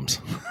 more albums.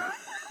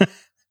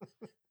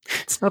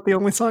 It's not the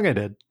only song I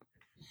did.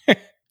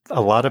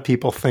 A lot of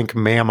people think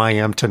 "Ma'am, I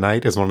Am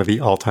Tonight" is one of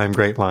the all-time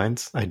great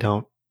lines. I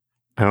don't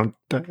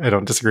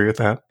disagree with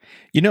that.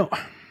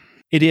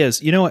 It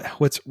is. You know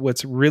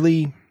what's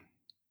really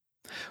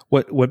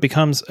what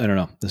becomes, I don't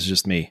know, this is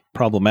just me,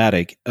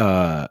 problematic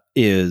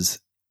is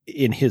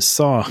in his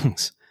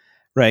songs,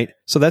 right?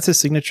 So that's his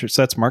signature.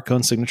 So that's Mark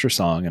Cohn's signature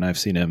song, and I've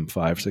seen him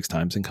 5, 6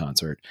 times in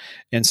concert.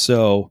 And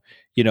so,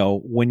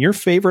 when your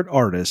favorite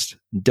artist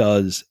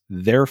does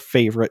their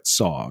favorite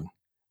song,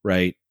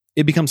 right,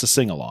 it becomes a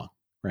sing-along,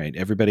 right?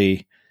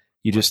 Everybody,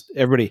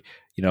 Billy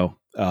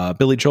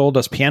Joel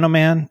does Piano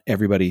Man.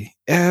 Everybody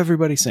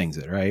sings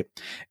it, right?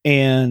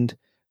 And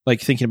like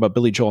thinking about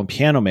Billy Joel and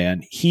Piano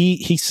Man,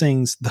 he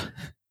sings the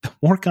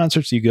more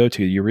concerts you go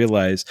to, you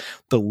realize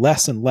the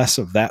less and less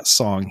of that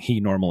song he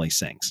normally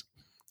sings,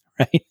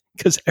 right?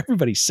 Because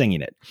everybody's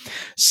singing it.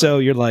 So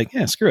you're like,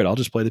 yeah, screw it. I'll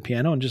just play the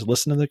piano and just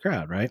listen to the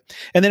crowd, right?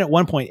 And then at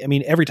one point,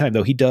 every time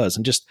though he does,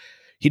 and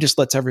he just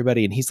lets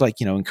everybody, and he's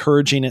like,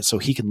 encouraging it so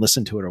he can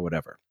listen to it or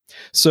whatever.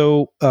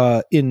 So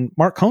in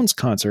Mark Cohn's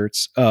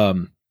concerts,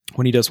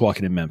 when he does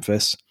Walkin' in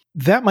Memphis,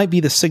 that might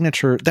be the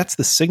signature. That's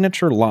the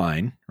signature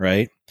line,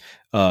 right?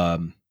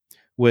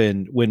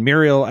 When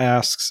Muriel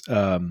asks,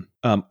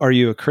 "Are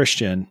you a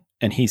Christian?"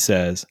 and he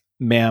says,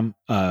 "Ma'am,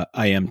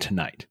 I am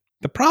tonight."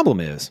 The problem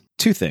is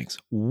 2 things.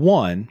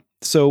 One,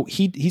 So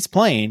he's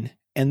playing,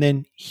 and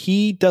then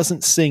he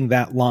doesn't sing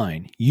that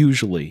line,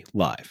 usually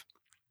live.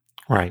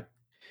 Right.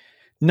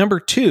 Number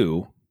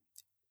two,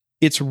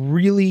 it's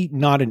really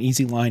not an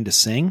easy line to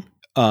sing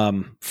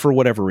for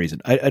whatever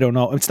reason. I don't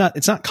know. It's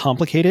not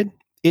complicated.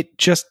 It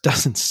just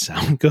doesn't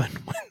sound good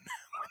when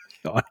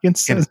the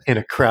audience says in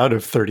a crowd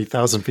of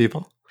 30,000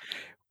 people.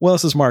 Well,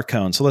 this is Mark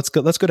Cohn, so let's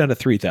go down to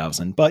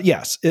 3,000. But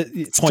yes,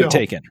 point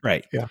taken,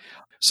 right? Yeah.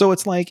 So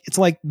it's like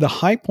the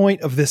high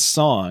point of this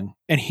song,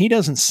 and he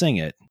doesn't sing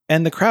it,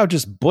 and the crowd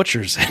just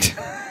butchers it,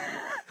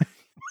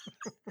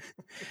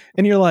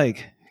 and you're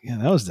like, yeah,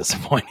 that was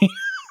disappointing.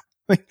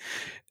 Like,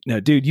 no,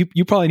 dude,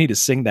 you probably need to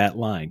sing that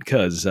line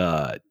because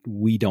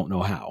we don't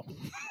know how.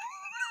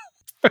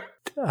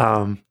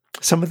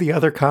 Some of the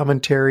other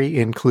commentary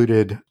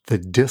included the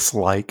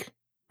dislike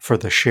for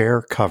the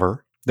Cher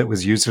cover that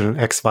was used in an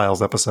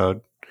X-Files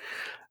episode.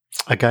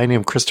 A guy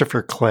named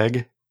Christopher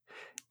Clegg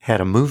had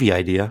a movie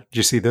idea. Did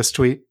you see this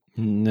tweet?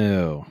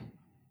 No.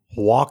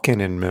 Walken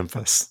in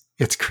Memphis.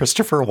 It's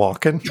Christopher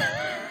Walken.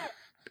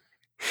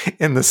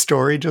 And the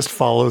story just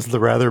follows the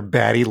rather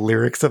batty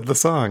lyrics of the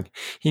song.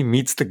 He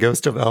meets the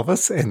ghost of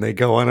Elvis and they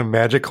go on a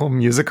magical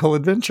musical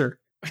adventure.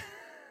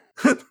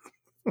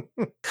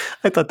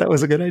 I thought that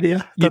was a good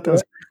idea.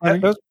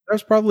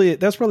 That's probably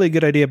a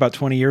good idea about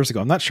 20 years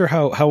ago. I'm not sure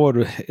how would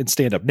it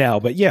stand up now,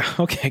 but yeah,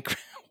 okay.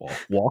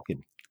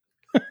 Walking.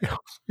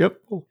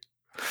 Yep.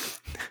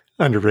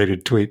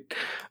 Underrated tweet.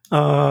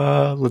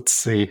 Let's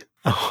see.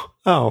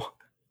 Oh,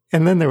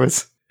 and then there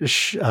was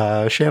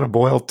Shanna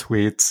Boyle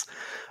tweets.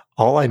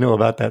 All I know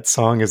about that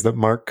song is that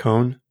Mark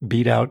Cohn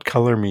beat out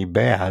Color Me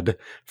Bad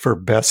for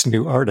Best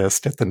New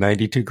Artist at the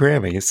 92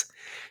 Grammys,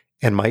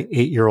 and my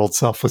 8-year-old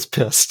self was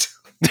pissed.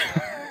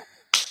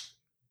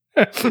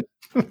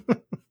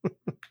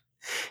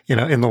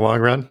 In the long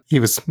run, he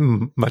was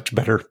much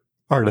better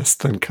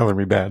artist than Color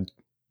Me Bad.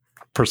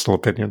 Personal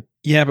opinion.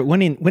 Yeah, but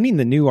winning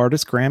the New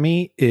Artist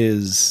Grammy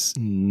is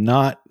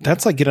not.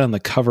 That's like getting on the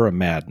cover of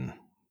Madden.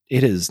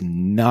 It is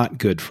not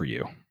good for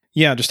you.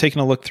 Yeah, just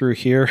taking a look through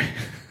here.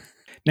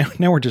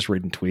 Now we're just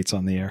reading tweets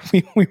on the air.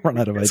 We run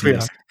out of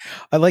ideas.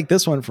 I like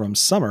this one from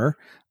Summer.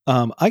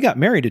 I Got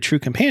Married a True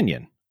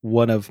Companion,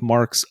 one of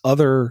Mark's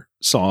other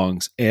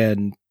songs,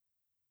 and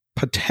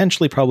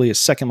potentially probably his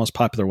second most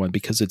popular one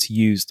because it's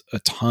used a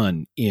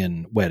ton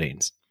in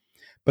weddings.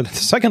 But the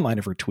second line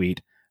of her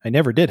tweet, I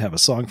never did have a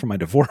song for my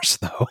divorce,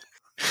 though.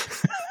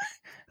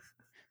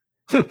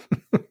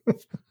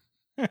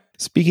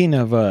 Speaking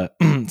of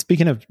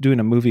doing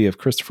a movie of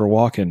Christopher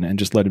Walken and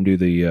just let him do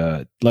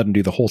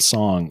the whole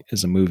song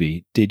as a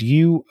movie. Did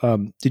you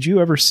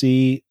ever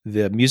see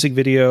the music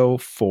video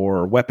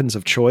for Weapons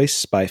of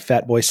Choice by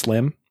Fatboy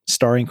Slim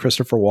starring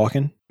Christopher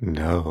Walken?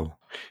 No.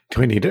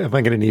 Am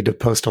I going to need to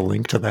post a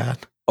link to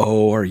that?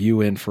 Oh, are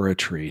you in for a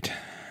treat?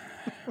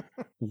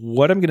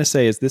 What I'm going to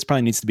say is this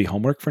probably needs to be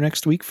homework for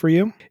next week for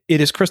you.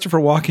 It is Christopher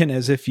Walken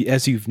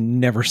as you've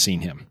never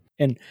seen him.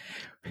 And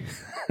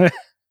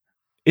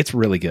it's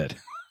really good.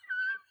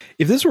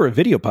 If this were a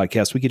video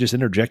podcast, we could just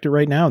interject it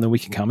right now and then we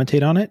can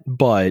commentate on it.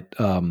 But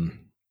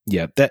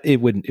that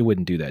it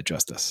wouldn't do that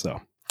justice. So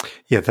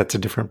yeah, that's a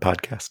different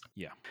podcast.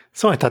 Yeah.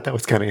 So I thought that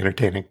was kind of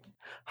entertaining.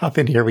 Hop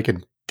in here. We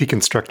can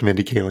deconstruct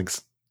Mindy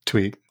Kaling's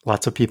tweet.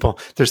 Lots of people.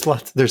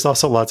 There's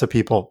also lots of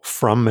people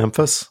from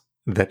Memphis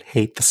that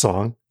hate the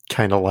song.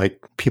 Kind of like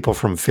people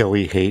from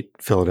Philly hate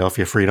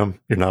Philadelphia Freedom.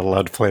 You're not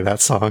allowed to play that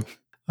song.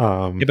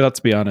 Yeah, but let's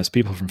be honest.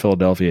 People from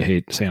Philadelphia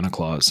hate Santa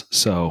Claus.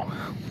 So,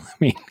 I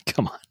mean,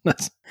 come on.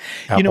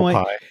 You know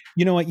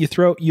what?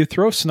 You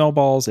throw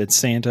snowballs at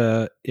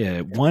Santa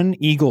at one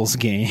Eagles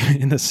game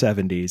in the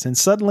 70s, and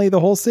suddenly the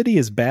whole city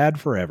is bad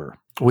forever.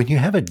 When you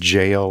have a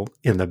jail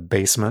in the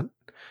basement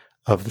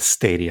of the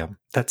stadium,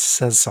 that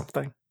says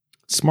something.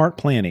 Smart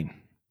planning.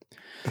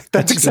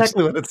 That's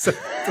exactly what it says.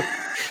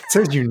 It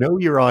says you know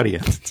your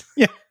audience.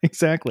 Yeah,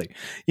 exactly.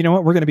 You know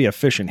what? We're going to be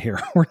efficient here.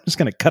 We're just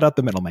going to cut out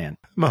the middleman.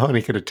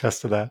 Mahoney could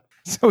attest to that.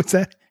 So it's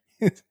that.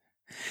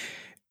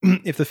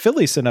 If the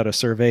Phillies sent out a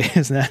survey,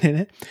 is that in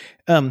it?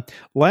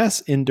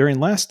 During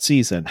last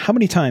season, how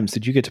many times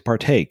did you get to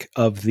partake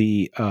of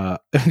the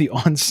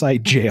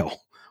on-site jail?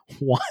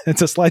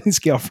 It's a sliding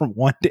scale from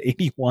 1 to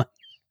 81.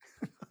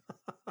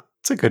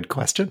 It's a good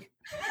question.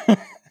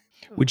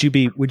 Would you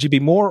be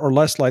more or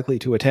less likely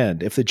to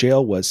attend if the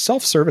jail was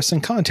self-service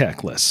and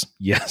contactless?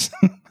 Yes.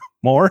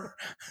 More?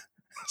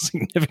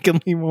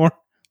 Significantly more?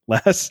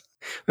 Less?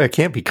 It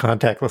can't be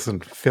contactless in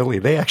Philly.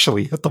 They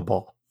actually hit the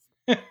ball.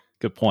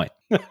 Good point.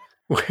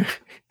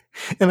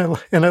 And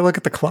I look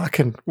at the clock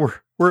and we're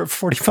at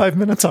 45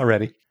 minutes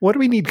already. What do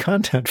we need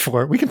content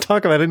for? We can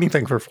talk about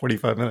anything for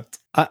 45 minutes.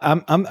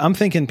 I'm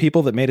thinking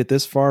people that made it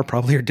this far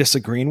probably are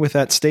disagreeing with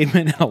that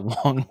statement in a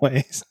long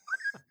ways.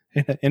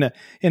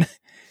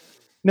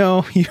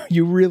 No,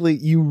 you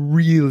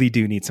really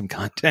do need some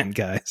content,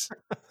 guys.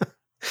 A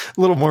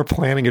little more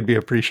planning would be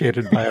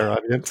appreciated by our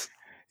audience.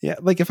 Yeah,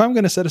 like if I'm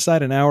going to set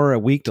aside an hour a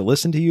week to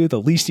listen to you,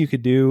 the least you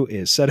could do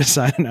is set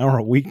aside an hour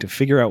a week to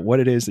figure out what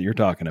it is that you're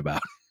talking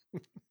about.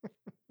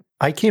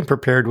 I came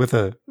prepared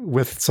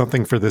with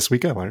something for this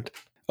week, I learned.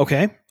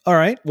 Okay. All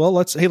right. Well,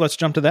 let's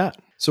jump to that.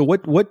 So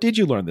what did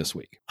you learn this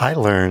week? I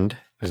learned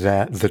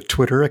that the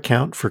Twitter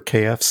account for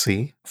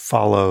KFC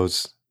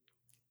follows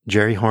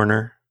Jerry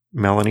Horner,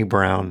 Melanie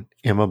Brown,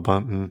 Emma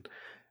Bunton,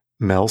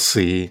 Mel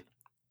C,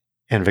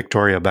 and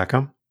Victoria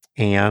Beckham,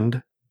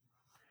 and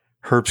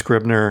Herb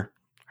Scribner,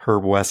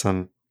 Herb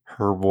Wesson,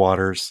 Herb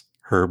Waters,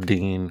 Herb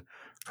Dean,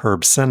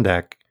 Herb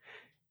Sendek,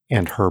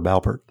 and Herb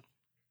Albert.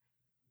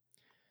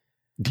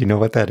 Do you know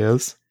what that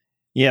is?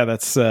 Yeah,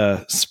 that's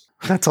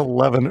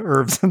 11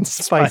 herbs and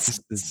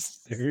spices.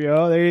 There you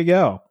go. There you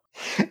go.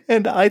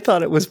 And I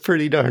thought it was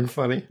pretty darn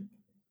funny.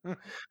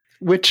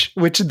 Which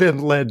then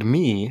led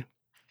me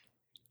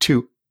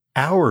to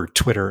our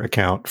Twitter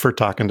account for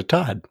Talking to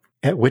Todd.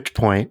 At which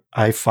point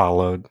I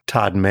followed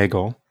Todd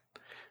Magel,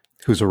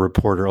 who's a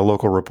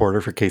local reporter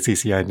for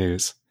KCCI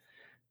News,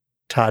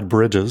 Todd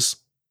Bridges,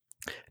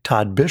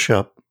 Todd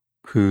Bishop,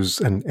 who's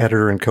an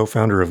editor and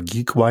co-founder of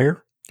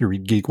GeekWire. You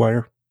read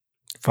GeekWire?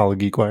 Follow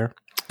GeekWire?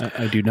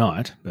 I do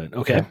not, but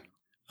okay.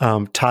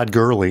 Todd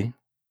Gurley,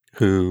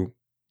 who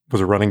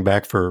was a running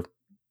back for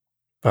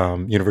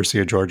University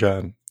of Georgia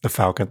and the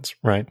Falcons,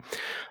 right?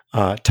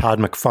 Todd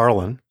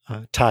McFarlane,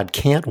 Todd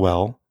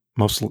Cantwell,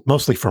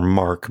 mostly for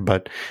Mark,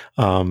 but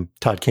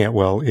Todd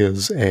Cantwell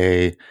is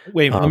a...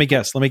 Wait, let me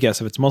guess.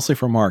 If it's mostly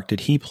for Mark, did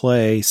he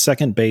play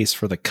second base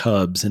for the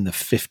Cubs in the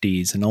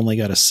 50s and only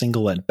got a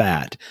single at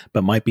bat,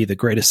 but might be the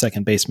greatest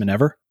second baseman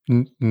ever?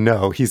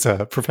 No, he's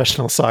a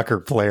professional soccer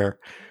player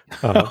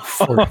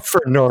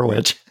for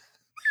Norwich.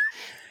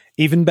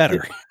 Even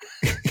better.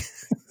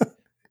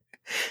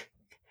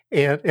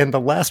 And the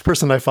last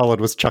person I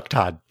followed was Chuck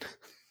Todd.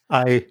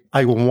 I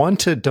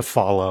wanted to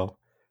follow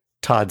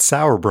Todd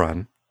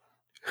Sauerbrunn,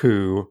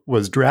 who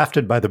was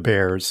drafted by the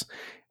Bears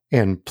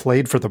and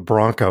played for the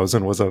Broncos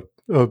and was a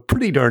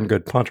pretty darn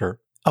good punter.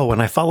 Oh,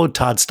 and I followed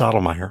Todd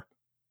Stottlemyre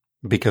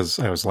because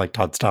I was like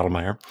Todd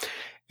Stottlemyre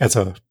as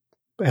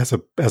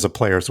a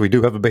player. So we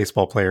do have a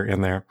baseball player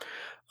in there.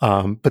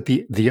 But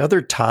the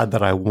other Todd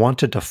that I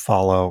wanted to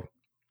follow,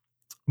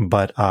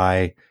 but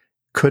I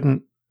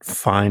couldn't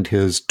find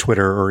his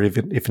Twitter or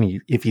even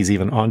if he's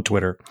even on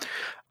Twitter.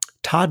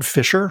 Todd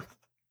Fisher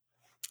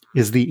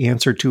is the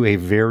answer to a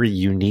very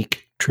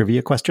unique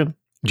trivia question.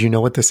 Do you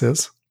know what this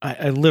is?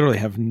 I literally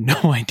have no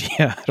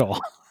idea at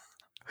all.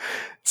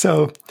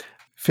 So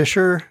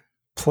Fisher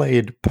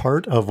played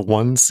part of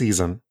one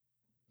season,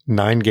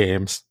 9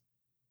 games,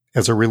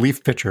 as a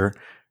relief pitcher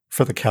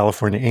for the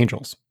California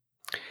Angels.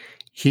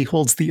 He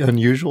holds the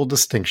unusual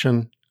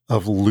distinction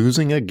of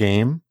losing a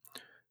game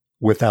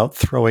without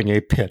throwing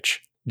a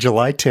pitch.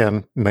 July 10,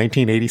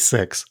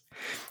 1986,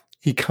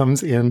 he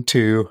comes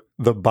into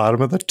the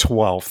bottom of the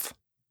 12th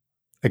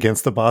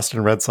against the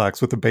Boston Red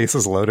Sox with the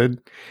bases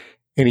loaded,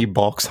 and he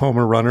balks home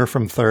a runner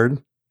from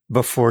third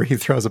before he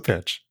throws a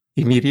pitch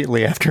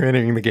immediately after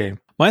entering the game.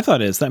 My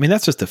thought is,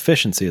 that's just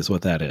efficiency is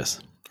what that is,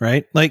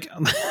 right? Like,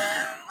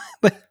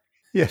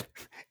 yeah,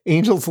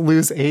 Angels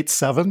lose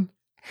 8-7,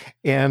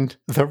 and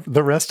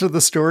the rest of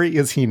the story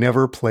is he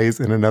never plays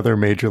in another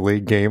major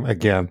league game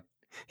again.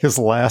 His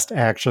last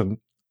action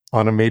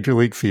on a major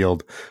league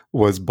field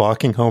was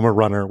balking home a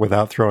runner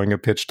without throwing a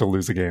pitch to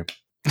lose a game.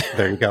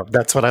 There you go.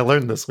 That's what I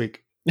learned this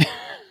week.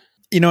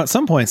 At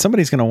some point,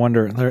 somebody's going to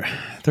wonder.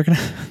 They're going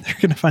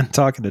to find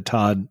Talking to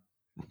Todd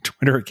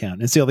Twitter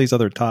account and see all these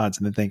other Todds,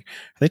 and then think,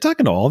 are they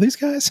talking to all these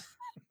guys?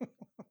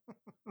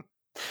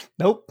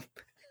 Nope.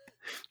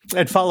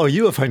 I'd follow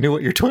you if I knew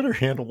what your Twitter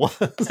handle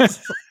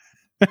was.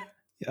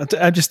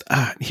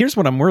 Here's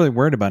what I'm really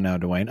worried about now,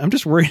 Dwayne. I'm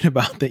just worried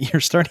about that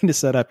you're starting to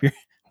set up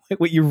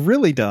what you've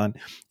really done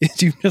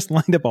is you've just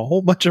lined up a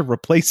whole bunch of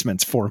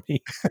replacements for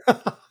me.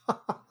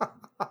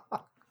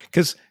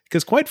 Because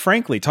quite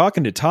frankly,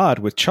 Talking to Todd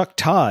with Chuck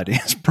Todd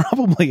is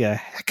probably a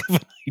heck of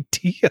an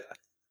idea.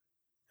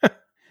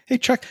 Hey,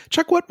 Chuck,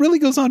 what really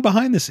goes on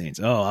behind the scenes?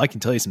 Oh, I can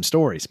tell you some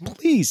stories.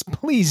 Please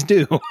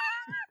do.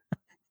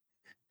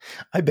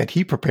 I bet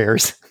he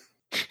prepares.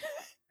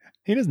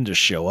 He doesn't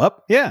just show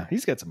up. Yeah,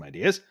 he's got some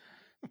ideas.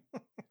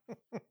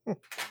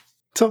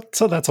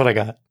 So that's what I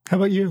got. How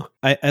about you?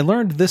 I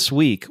learned this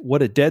week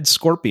what a dead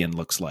scorpion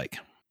looks like.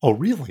 Oh,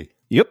 really?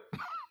 Yep.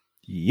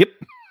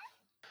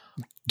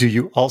 Do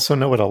you also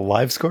know what a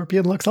live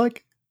scorpion looks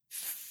like?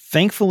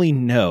 Thankfully,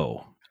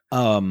 no.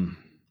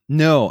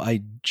 No,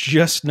 I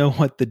just know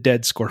what the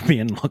dead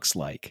scorpion looks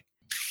like.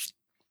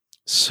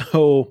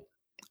 So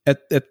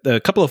at a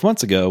couple of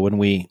months ago, when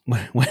we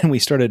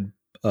started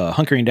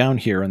hunkering down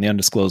here on the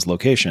undisclosed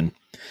location,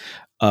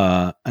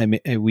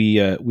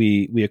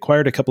 we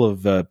acquired a couple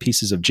of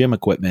pieces of gym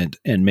equipment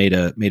and made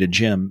a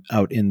gym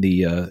out in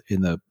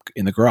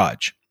the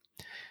garage.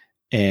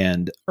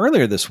 And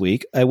earlier this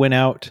week, I went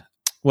out.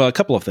 Well, a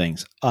couple of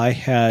things. I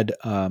had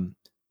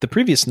the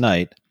previous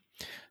night.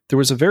 There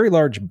was a very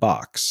large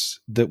box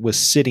that was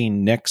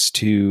sitting next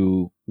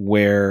to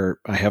where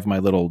I have my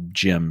little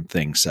gym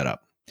thing set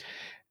up.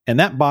 And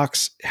that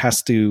box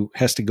has to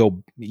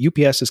go.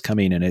 UPS is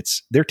coming and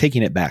they're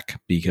taking it back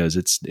because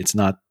it's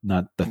not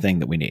the thing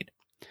that we need.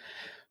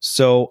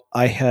 So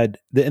I had,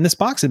 and this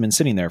box had been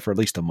sitting there for at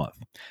least a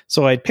month.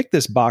 So I picked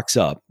this box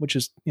up, which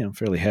is,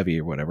 fairly heavy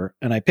or whatever.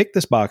 And I picked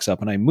this box up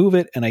and I move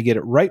it and I get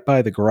it right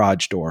by the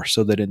garage door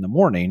so that in the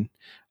morning,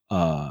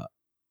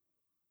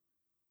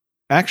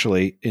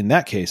 actually, in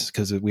that case,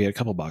 because we had a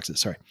couple boxes,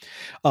 sorry.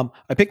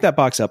 I picked that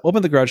box up,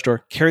 open the garage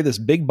door, carry this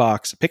big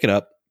box, pick it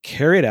up,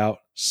 carry it out,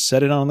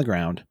 set it on the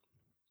ground.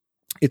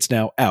 It's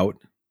now out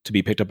to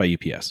be picked up by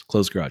UPS,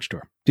 close garage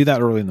door. Do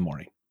that early in the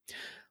morning. A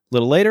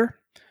little later,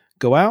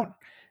 go out,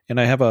 and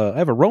I have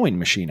a rowing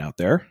machine out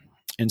there.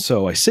 And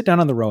so I sit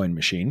down on the rowing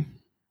machine.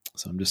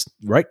 So I'm just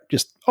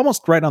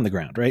almost right on the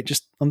ground, right?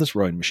 Just on this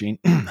rowing machine.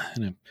 And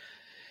I'm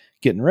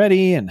getting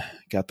ready and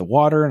got the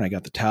water and I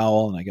got the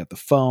towel and I got the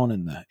phone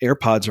and the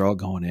AirPods are all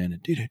going in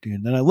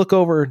and then I look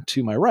over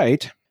to my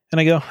right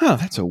and I go,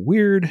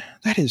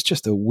 that is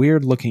just a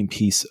weird looking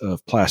piece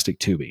of plastic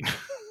tubing.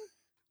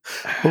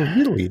 Oh,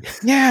 really?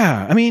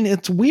 Yeah. I mean,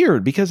 it's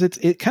weird because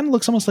it kind of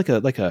looks almost like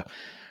a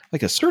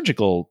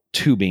surgical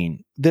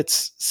tubing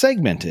that's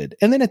segmented.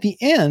 And then at the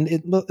end,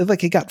 it looked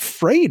like it got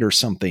frayed or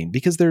something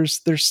because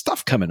there's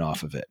stuff coming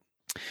off of it.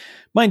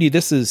 Mind you,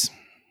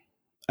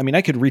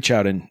 I could reach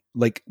out and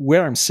like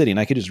where I'm sitting,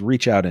 I could just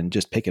reach out and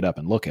just pick it up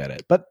and look at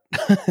it, but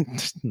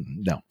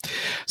no.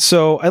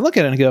 So I look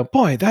at it and I go,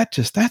 boy,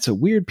 that's a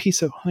weird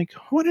piece of like,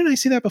 why didn't I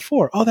see that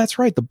before? Oh, that's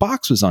right. The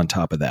box was on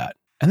top of that.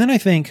 And then I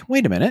think,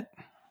 wait a minute.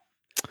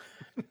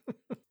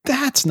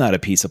 That's not a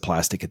piece of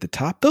plastic at the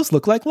top. Those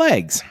look like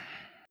legs.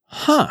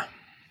 Huh.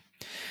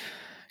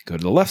 Go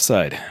to the left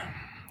side,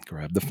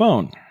 grab the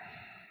phone.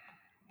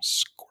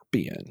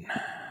 Scorpion.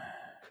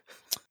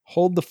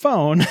 Hold the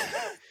phone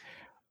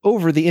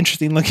over the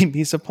interesting looking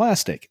piece of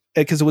plastic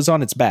because it was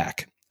on its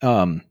back.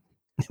 It's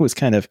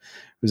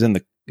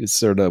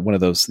sort of one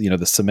of those,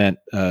 the cement,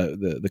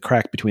 the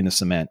crack between the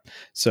cement.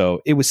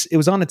 So it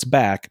was on its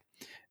back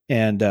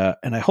and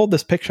I hold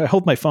this picture, I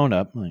hold my phone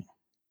up. I'm like,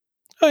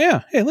 oh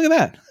yeah. Hey, look at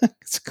that.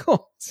 It's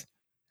cool. It's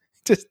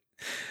just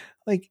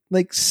like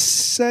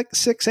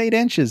 6-8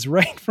 inches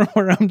right from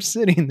where I'm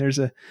sitting. There's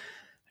a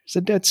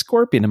dead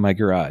scorpion in my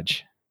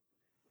garage.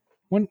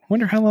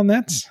 Wonder how long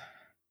that's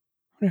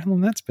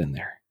been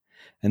there.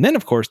 And then,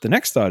 of course, the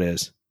next thought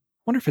is,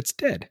 wonder if it's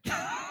dead.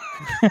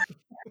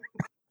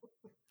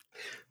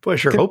 Boy, I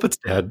sure hope it's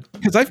dead.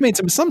 Because I've made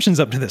some assumptions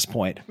up to this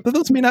point, but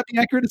those may not be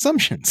accurate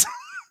assumptions.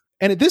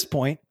 And at this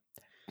point,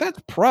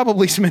 that's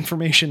probably some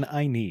information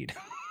I need.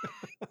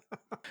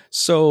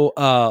 So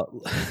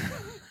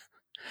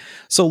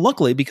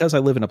luckily, because I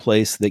live in a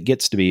place that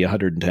gets to be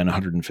 110,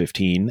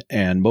 115,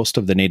 and most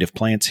of the native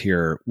plants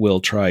here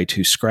will try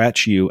to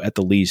scratch you at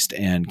the least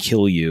and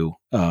kill you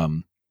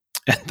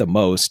at the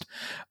most.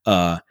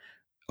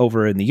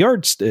 Over in the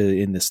yard,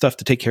 in the stuff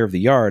to take care of the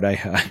yard, I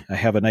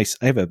have a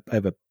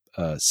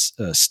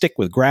stick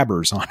with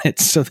grabbers on it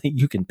so that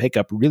you can pick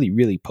up really,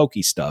 really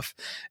pokey stuff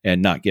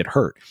and not get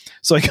hurt.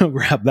 So I go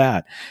grab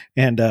that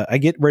and I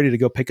get ready to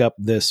go pick up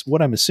this,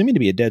 what I'm assuming to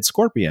be a dead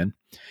scorpion.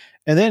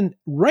 And then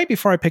right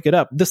before I pick it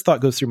up, this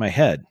thought goes through my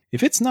head.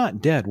 If it's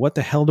not dead, what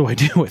the hell do I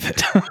do with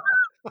it?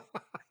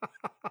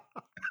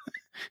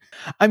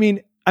 I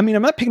mean, I'm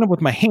not picking it up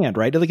with my hand,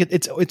 right? Like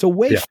it's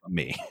away from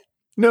me.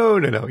 No.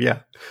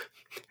 Yeah.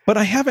 But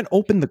I haven't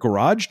opened the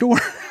garage door.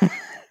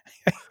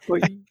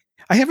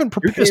 I haven't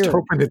prepared. You're just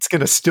hoping it's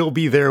going to still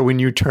be there when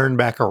you turn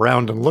back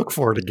around and look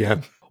for it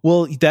again.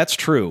 Well, that's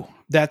true.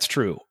 That's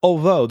true.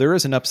 Although there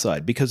is an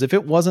upside because if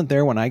it wasn't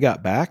there when I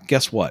got back,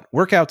 guess what?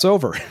 Workout's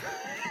over.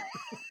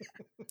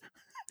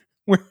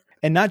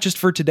 And not just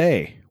for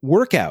today,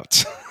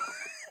 workouts.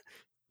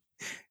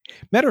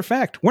 Matter of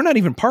fact, we're not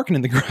even parking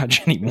in the garage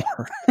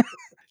anymore.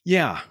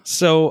 Yeah.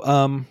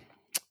 So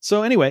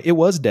anyway, it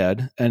was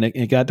dead and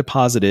it got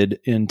deposited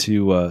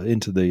into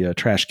the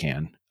trash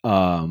can.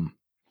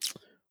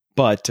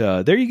 But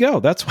there you go.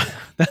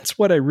 That's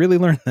what I really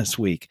learned this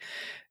week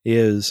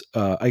is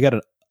I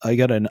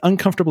got an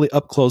uncomfortably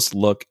up close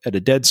look at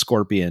a dead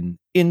scorpion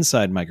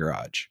inside my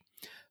garage.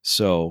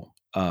 So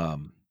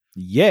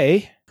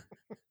yay.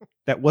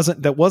 That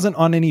wasn't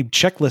on any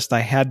checklist I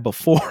had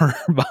before,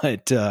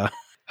 but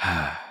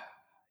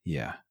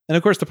yeah. And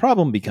of course the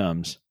problem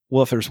becomes,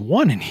 well, if there's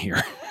one in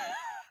here.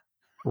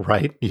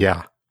 Right.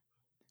 Yeah.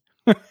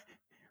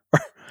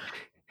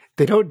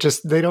 They don't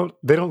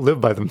live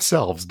by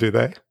themselves, do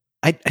they?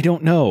 I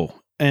don't know.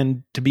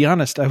 And to be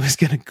honest, I was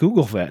going to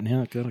Google that.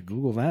 Now I got to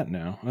Google that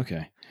now.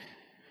 Okay.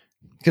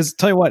 Because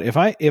tell you what, if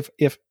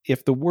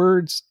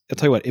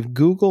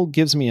Google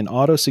gives me an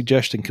auto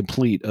suggestion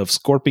complete of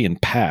scorpion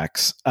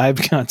packs,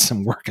 I've got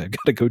some work I've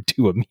got to go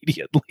do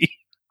immediately.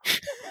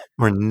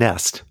 Or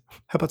nest.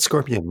 How about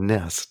scorpion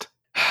nest?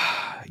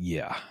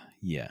 Yeah.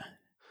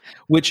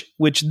 Which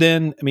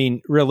then, I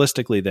mean,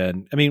 realistically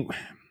then, I mean,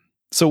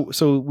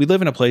 so we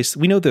live in a place,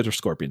 we know that there's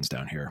scorpions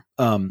down here,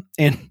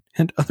 and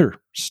other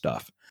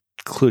stuff,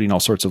 including all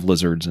sorts of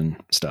lizards and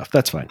stuff.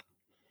 That's fine.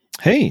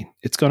 Hey,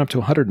 it's gone up to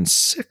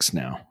 106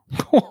 now.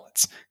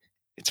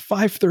 It's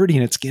 5:30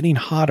 and it's getting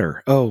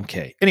hotter.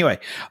 Okay. Anyway,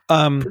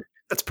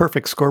 that's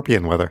perfect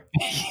scorpion weather.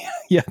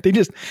 Yeah, they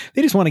just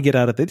want to get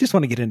out of. They just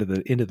want to get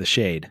into the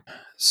shade.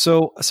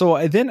 So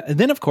I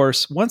then of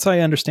course, once I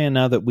understand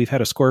now that we've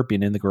had a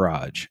scorpion in the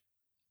garage,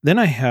 then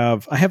I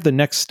have the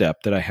next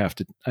step that I have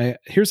to.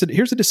 Here's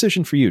a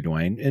decision for you,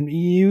 Dwayne, and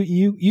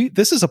you.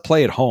 This is a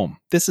play at home.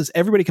 This is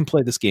everybody can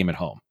play this game at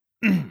home.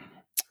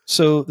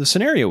 So the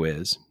scenario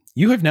is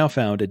you have now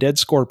found a dead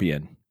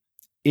scorpion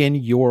in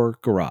your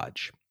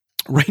garage,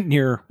 right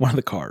near one of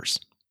the cars.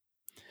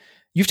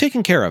 You've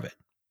taken care of it.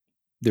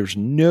 There's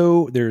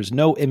no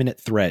imminent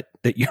threat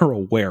that you're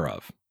aware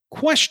of.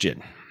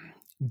 Question: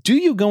 do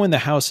you go in the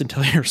house and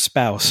tell your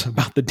spouse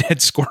about the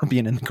dead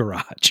scorpion in the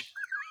garage?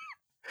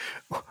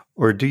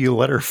 Or do you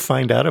let her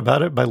find out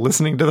about it by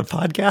listening to the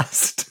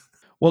podcast?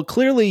 Well,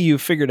 clearly you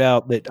figured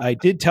out that I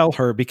did tell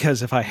her,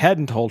 because if I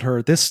hadn't told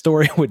her, this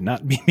story would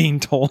not be being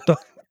told on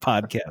the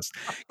podcast.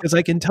 Because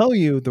I can tell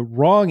you the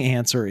wrong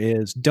answer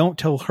is don't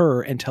tell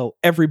her and tell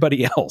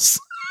everybody else.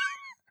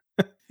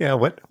 Yeah,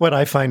 what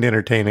I find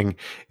entertaining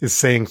is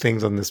saying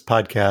things on this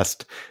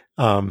podcast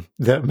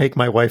that make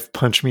my wife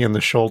punch me in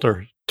the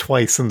shoulder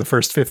twice in the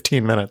first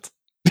 15 minutes.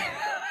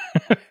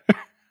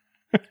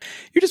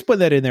 You just put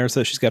that in there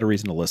so she's got a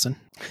reason to listen.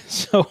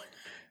 So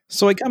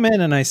I come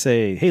in and I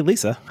say, "Hey,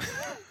 Lisa,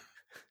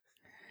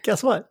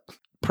 guess what?"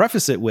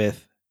 Preface it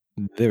with,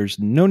 "There's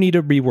no need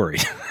to be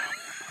worried,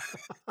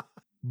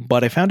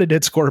 but I found a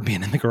dead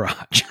scorpion in the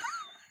garage."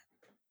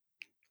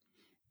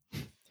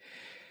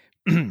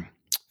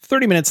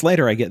 30 minutes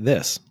later, I get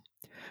this.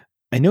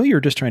 "I know you're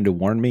just trying to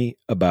warn me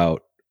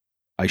about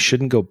I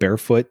shouldn't go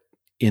barefoot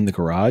in the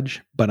garage,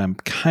 but I'm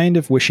kind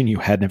of wishing you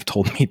hadn't have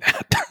told me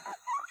that."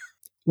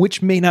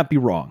 Which may not be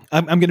wrong.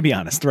 I'm going to be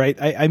honest, right?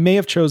 I may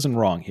have chosen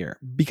wrong here,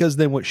 because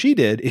then what she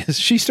did is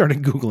she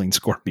started Googling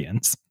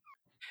scorpions.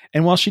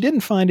 And while she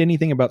didn't find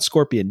anything about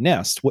scorpion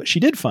nests, what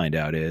she did find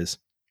out is,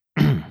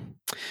 do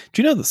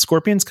you know that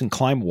scorpions can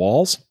climb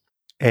walls?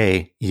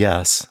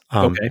 Yes.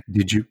 Okay.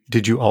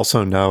 Did you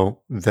also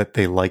know that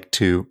they like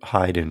to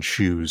hide in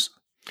shoes?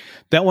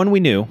 That one we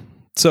knew.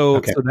 So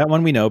that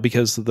one we know,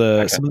 because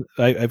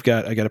I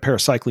got a pair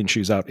of cycling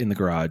shoes out in the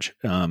garage.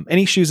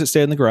 Any shoes that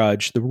stay in the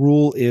garage, the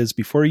rule is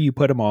before you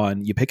put them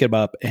on, you pick them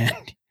up.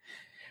 And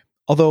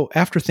although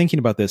after thinking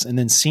about this and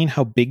then seeing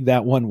how big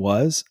that one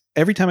was,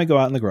 every time I go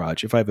out in the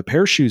garage, if I have a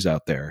pair of shoes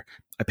out there,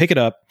 I pick it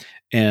up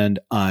and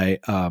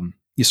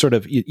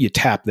you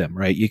tap them,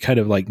 right? You kind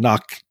of like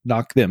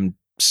knock them,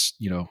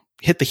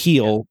 hit the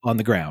heel on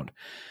the ground,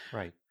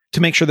 right,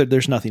 to make sure that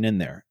there's nothing in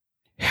there.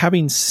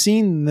 Having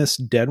seen this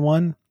dead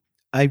one,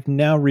 I've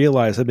now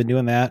realized I've been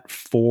doing that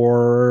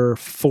for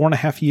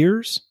 4.5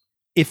 years.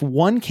 If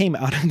one came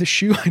out of the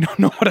shoe, I don't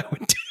know what I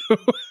would do.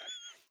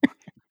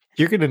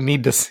 You're gonna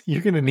need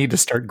to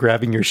start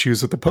grabbing your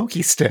shoes with a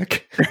pokey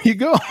stick. There you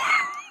go.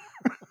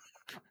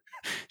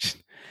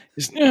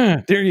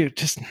 There you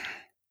just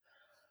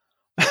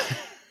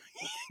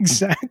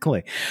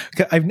exactly.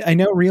 I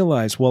now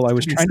realize while I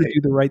was trying to do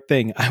the right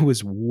thing, I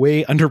was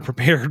way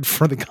underprepared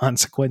for the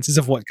consequences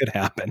of what could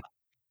happen.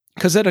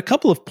 Because at a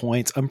couple of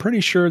points, I'm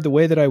pretty sure the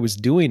way that I was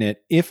doing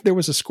it, if there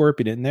was a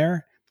scorpion in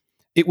there,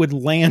 it would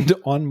land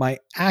on my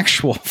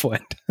actual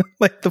foot,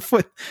 like the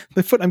foot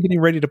I'm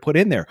getting ready to put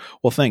in there.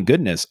 Well, thank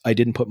goodness I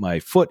didn't put my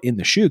foot in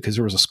the shoe, because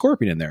there was a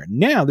scorpion in there.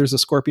 Now there's a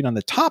scorpion on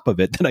the top of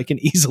it that I can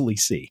easily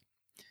see.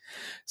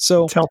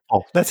 So that's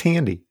helpful. That's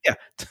handy. Yeah.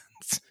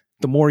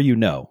 The more you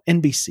know.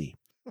 NBC.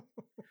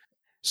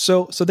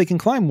 So they can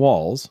climb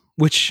walls,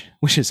 which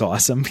is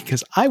awesome,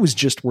 because I was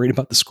just worried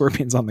about the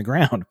scorpions on the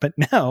ground, but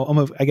now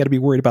I got to be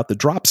worried about the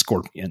drop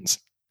scorpions.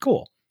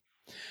 Cool.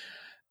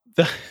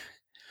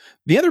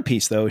 The other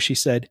piece, though, she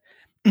said,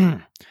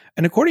 and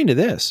according to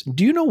this,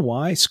 do you know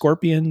why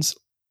scorpions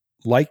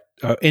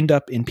end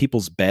up in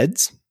people's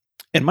beds?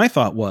 And my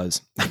thought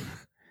was,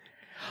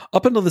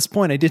 up until this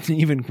point, I didn't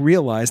even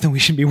realize that we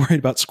should be worried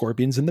about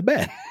scorpions in the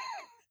bed.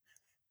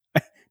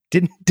 I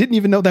didn't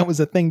even know that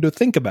was a thing to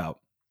think about.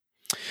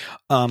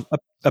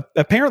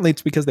 Apparently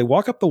it's because they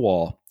walk up the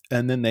wall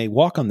and then they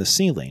walk on the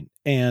ceiling.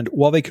 And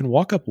while they can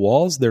walk up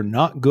walls, they're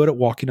not good at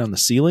walking on the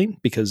ceiling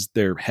because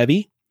they're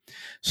heavy.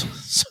 So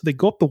they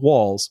go up the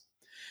walls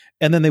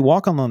and then they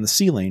walk on the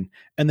ceiling,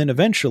 and then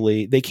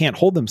eventually they can't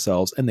hold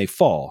themselves and they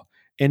fall.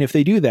 And if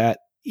they do that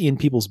in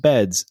people's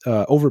beds,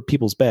 over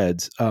people's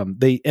beds,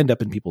 they end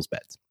up in people's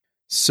beds.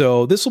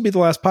 So this will be the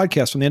last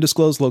podcast from the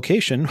undisclosed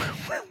location.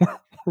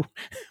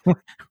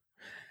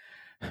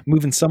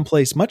 Moving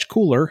someplace much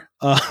cooler,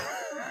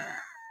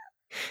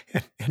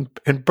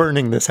 and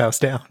burning this house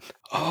down.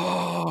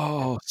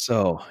 Oh,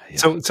 so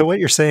what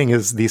you're saying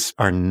is these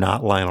are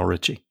not Lionel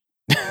Richie,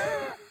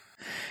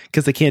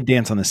 because they can't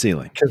dance on the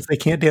ceiling.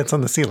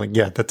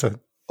 Yeah, that's a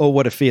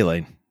what a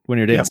feeling when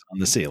you're dancing on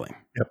the ceiling.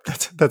 Yep,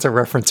 that's a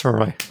reference from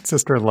my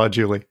sister-in-law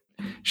Julie.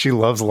 She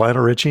loves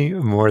Lionel Richie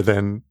more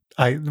than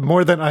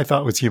I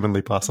thought was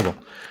humanly possible.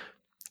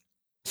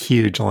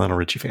 Huge Lionel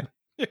Richie fan.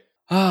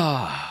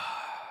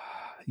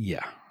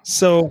 Yeah.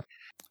 So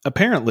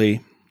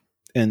apparently,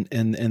 and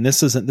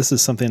this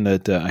is something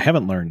that I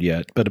haven't learned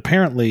yet, but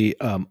apparently,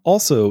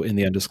 also in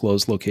the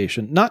undisclosed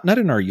location, not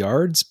in our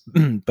yards,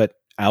 but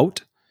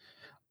out,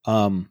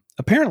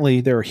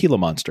 Apparently there are Gila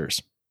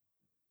monsters.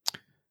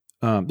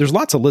 There's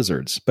lots of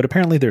lizards, but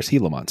apparently there's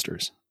Gila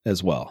monsters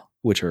as well,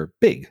 which are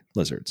big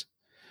lizards.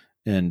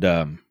 And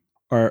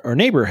our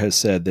neighbor has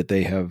said that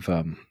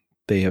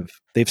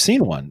they've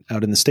seen one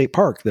out in the state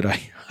park that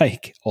I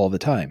hike all the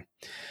time.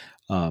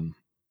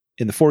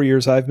 In the 4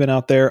 years I've been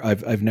out there,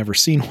 I've never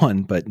seen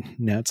one, but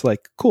now it's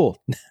like,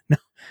 cool. No.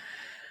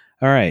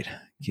 All right.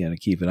 Got to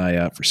keep an eye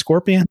out for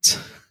scorpions.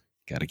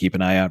 Got to keep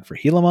an eye out for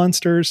Gila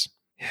monsters.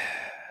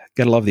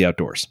 Got to love the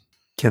outdoors.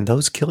 Can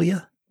those kill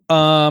you?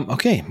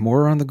 Okay.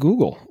 More on the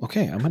Google.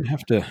 Okay. I'm going to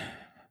have to,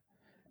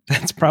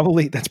 that's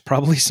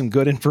probably some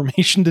good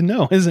information to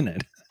know, isn't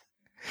it?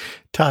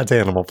 Todd's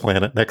Animal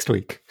Planet next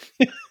week.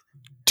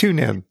 Tune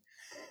in.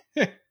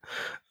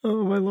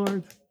 Oh, my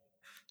Lord.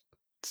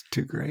 It's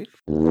too great.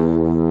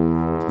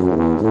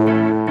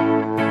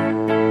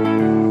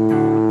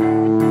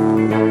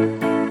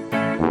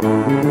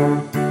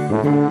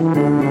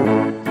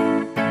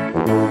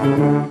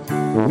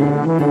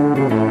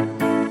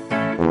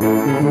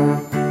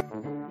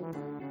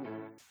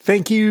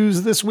 Thank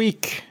yous this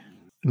week.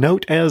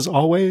 Note, as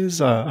always,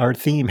 our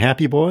theme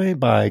Happy Boy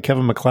by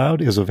Kevin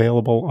MacLeod is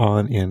available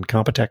on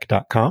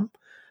incompetech.com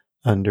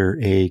under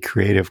a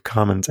Creative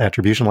Commons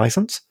Attribution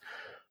license.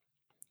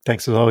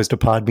 Thanks as always to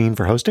Podbean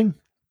for hosting.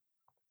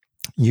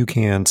 You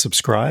can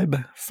subscribe,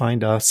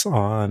 find us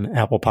on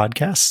Apple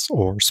Podcasts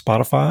or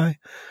Spotify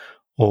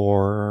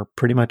or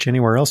pretty much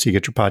anywhere else you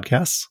get your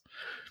podcasts.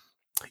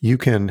 You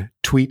can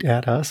tweet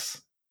at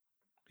us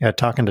at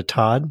Talking to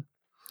Todd.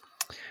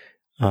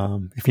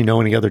 If you know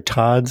any other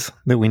Todds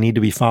that we need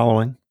to be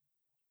following,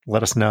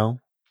 let us know.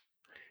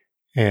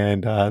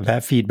 And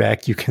that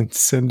feedback you can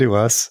send to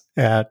us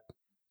at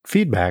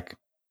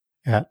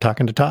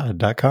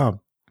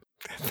feedback@talkingtotodd.com.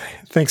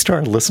 Thanks to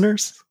our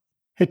listeners.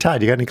 Hey,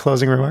 Todd, you got any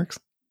closing remarks?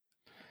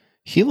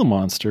 Gila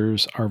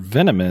monsters are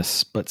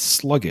venomous but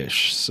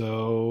sluggish,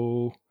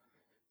 so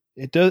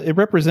it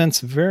represents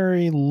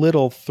very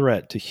little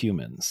threat to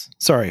humans.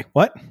 Sorry,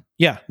 what?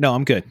 Yeah, no,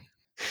 I'm good.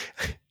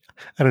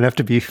 I don't have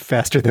to be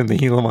faster than the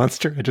Gila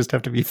monster. I just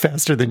have to be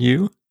faster than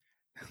you.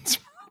 That's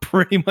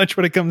pretty much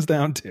what it comes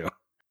down to.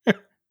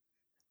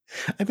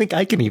 I think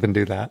I can even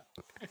do that.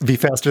 Be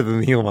faster than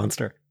the Gila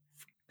monster.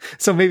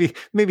 So maybe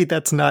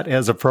that's not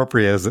as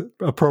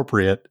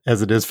appropriate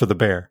as it is for the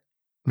bear.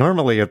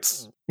 Normally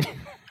it's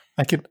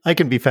I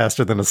can be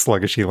faster than a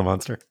sluggish Gila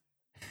monster.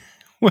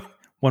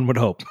 One would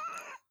hope.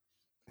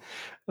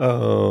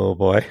 Oh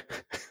boy.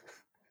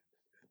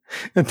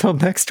 Until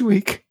next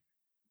week.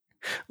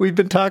 We've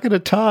been talking to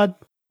Todd.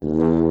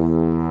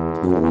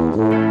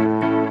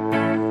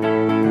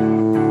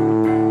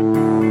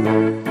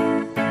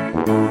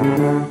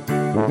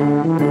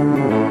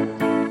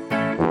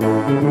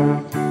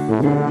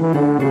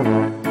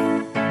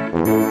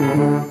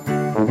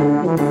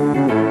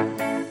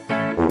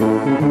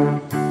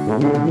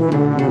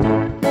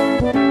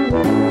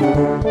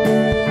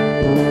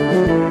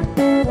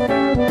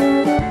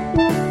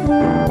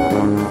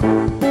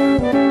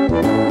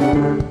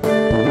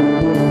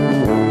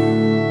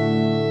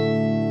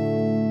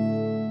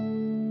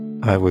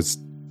 I was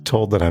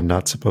told that I'm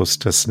not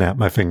supposed to snap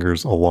my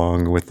fingers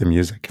along with the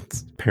music.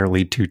 It's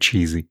apparently too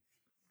cheesy.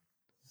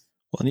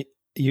 Well,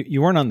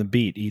 you weren't on the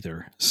beat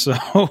either, so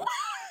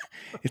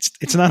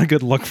it's not a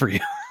good look for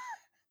you.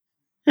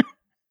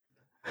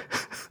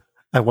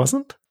 I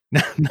wasn't?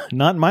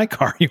 Not in my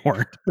car, you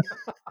weren't.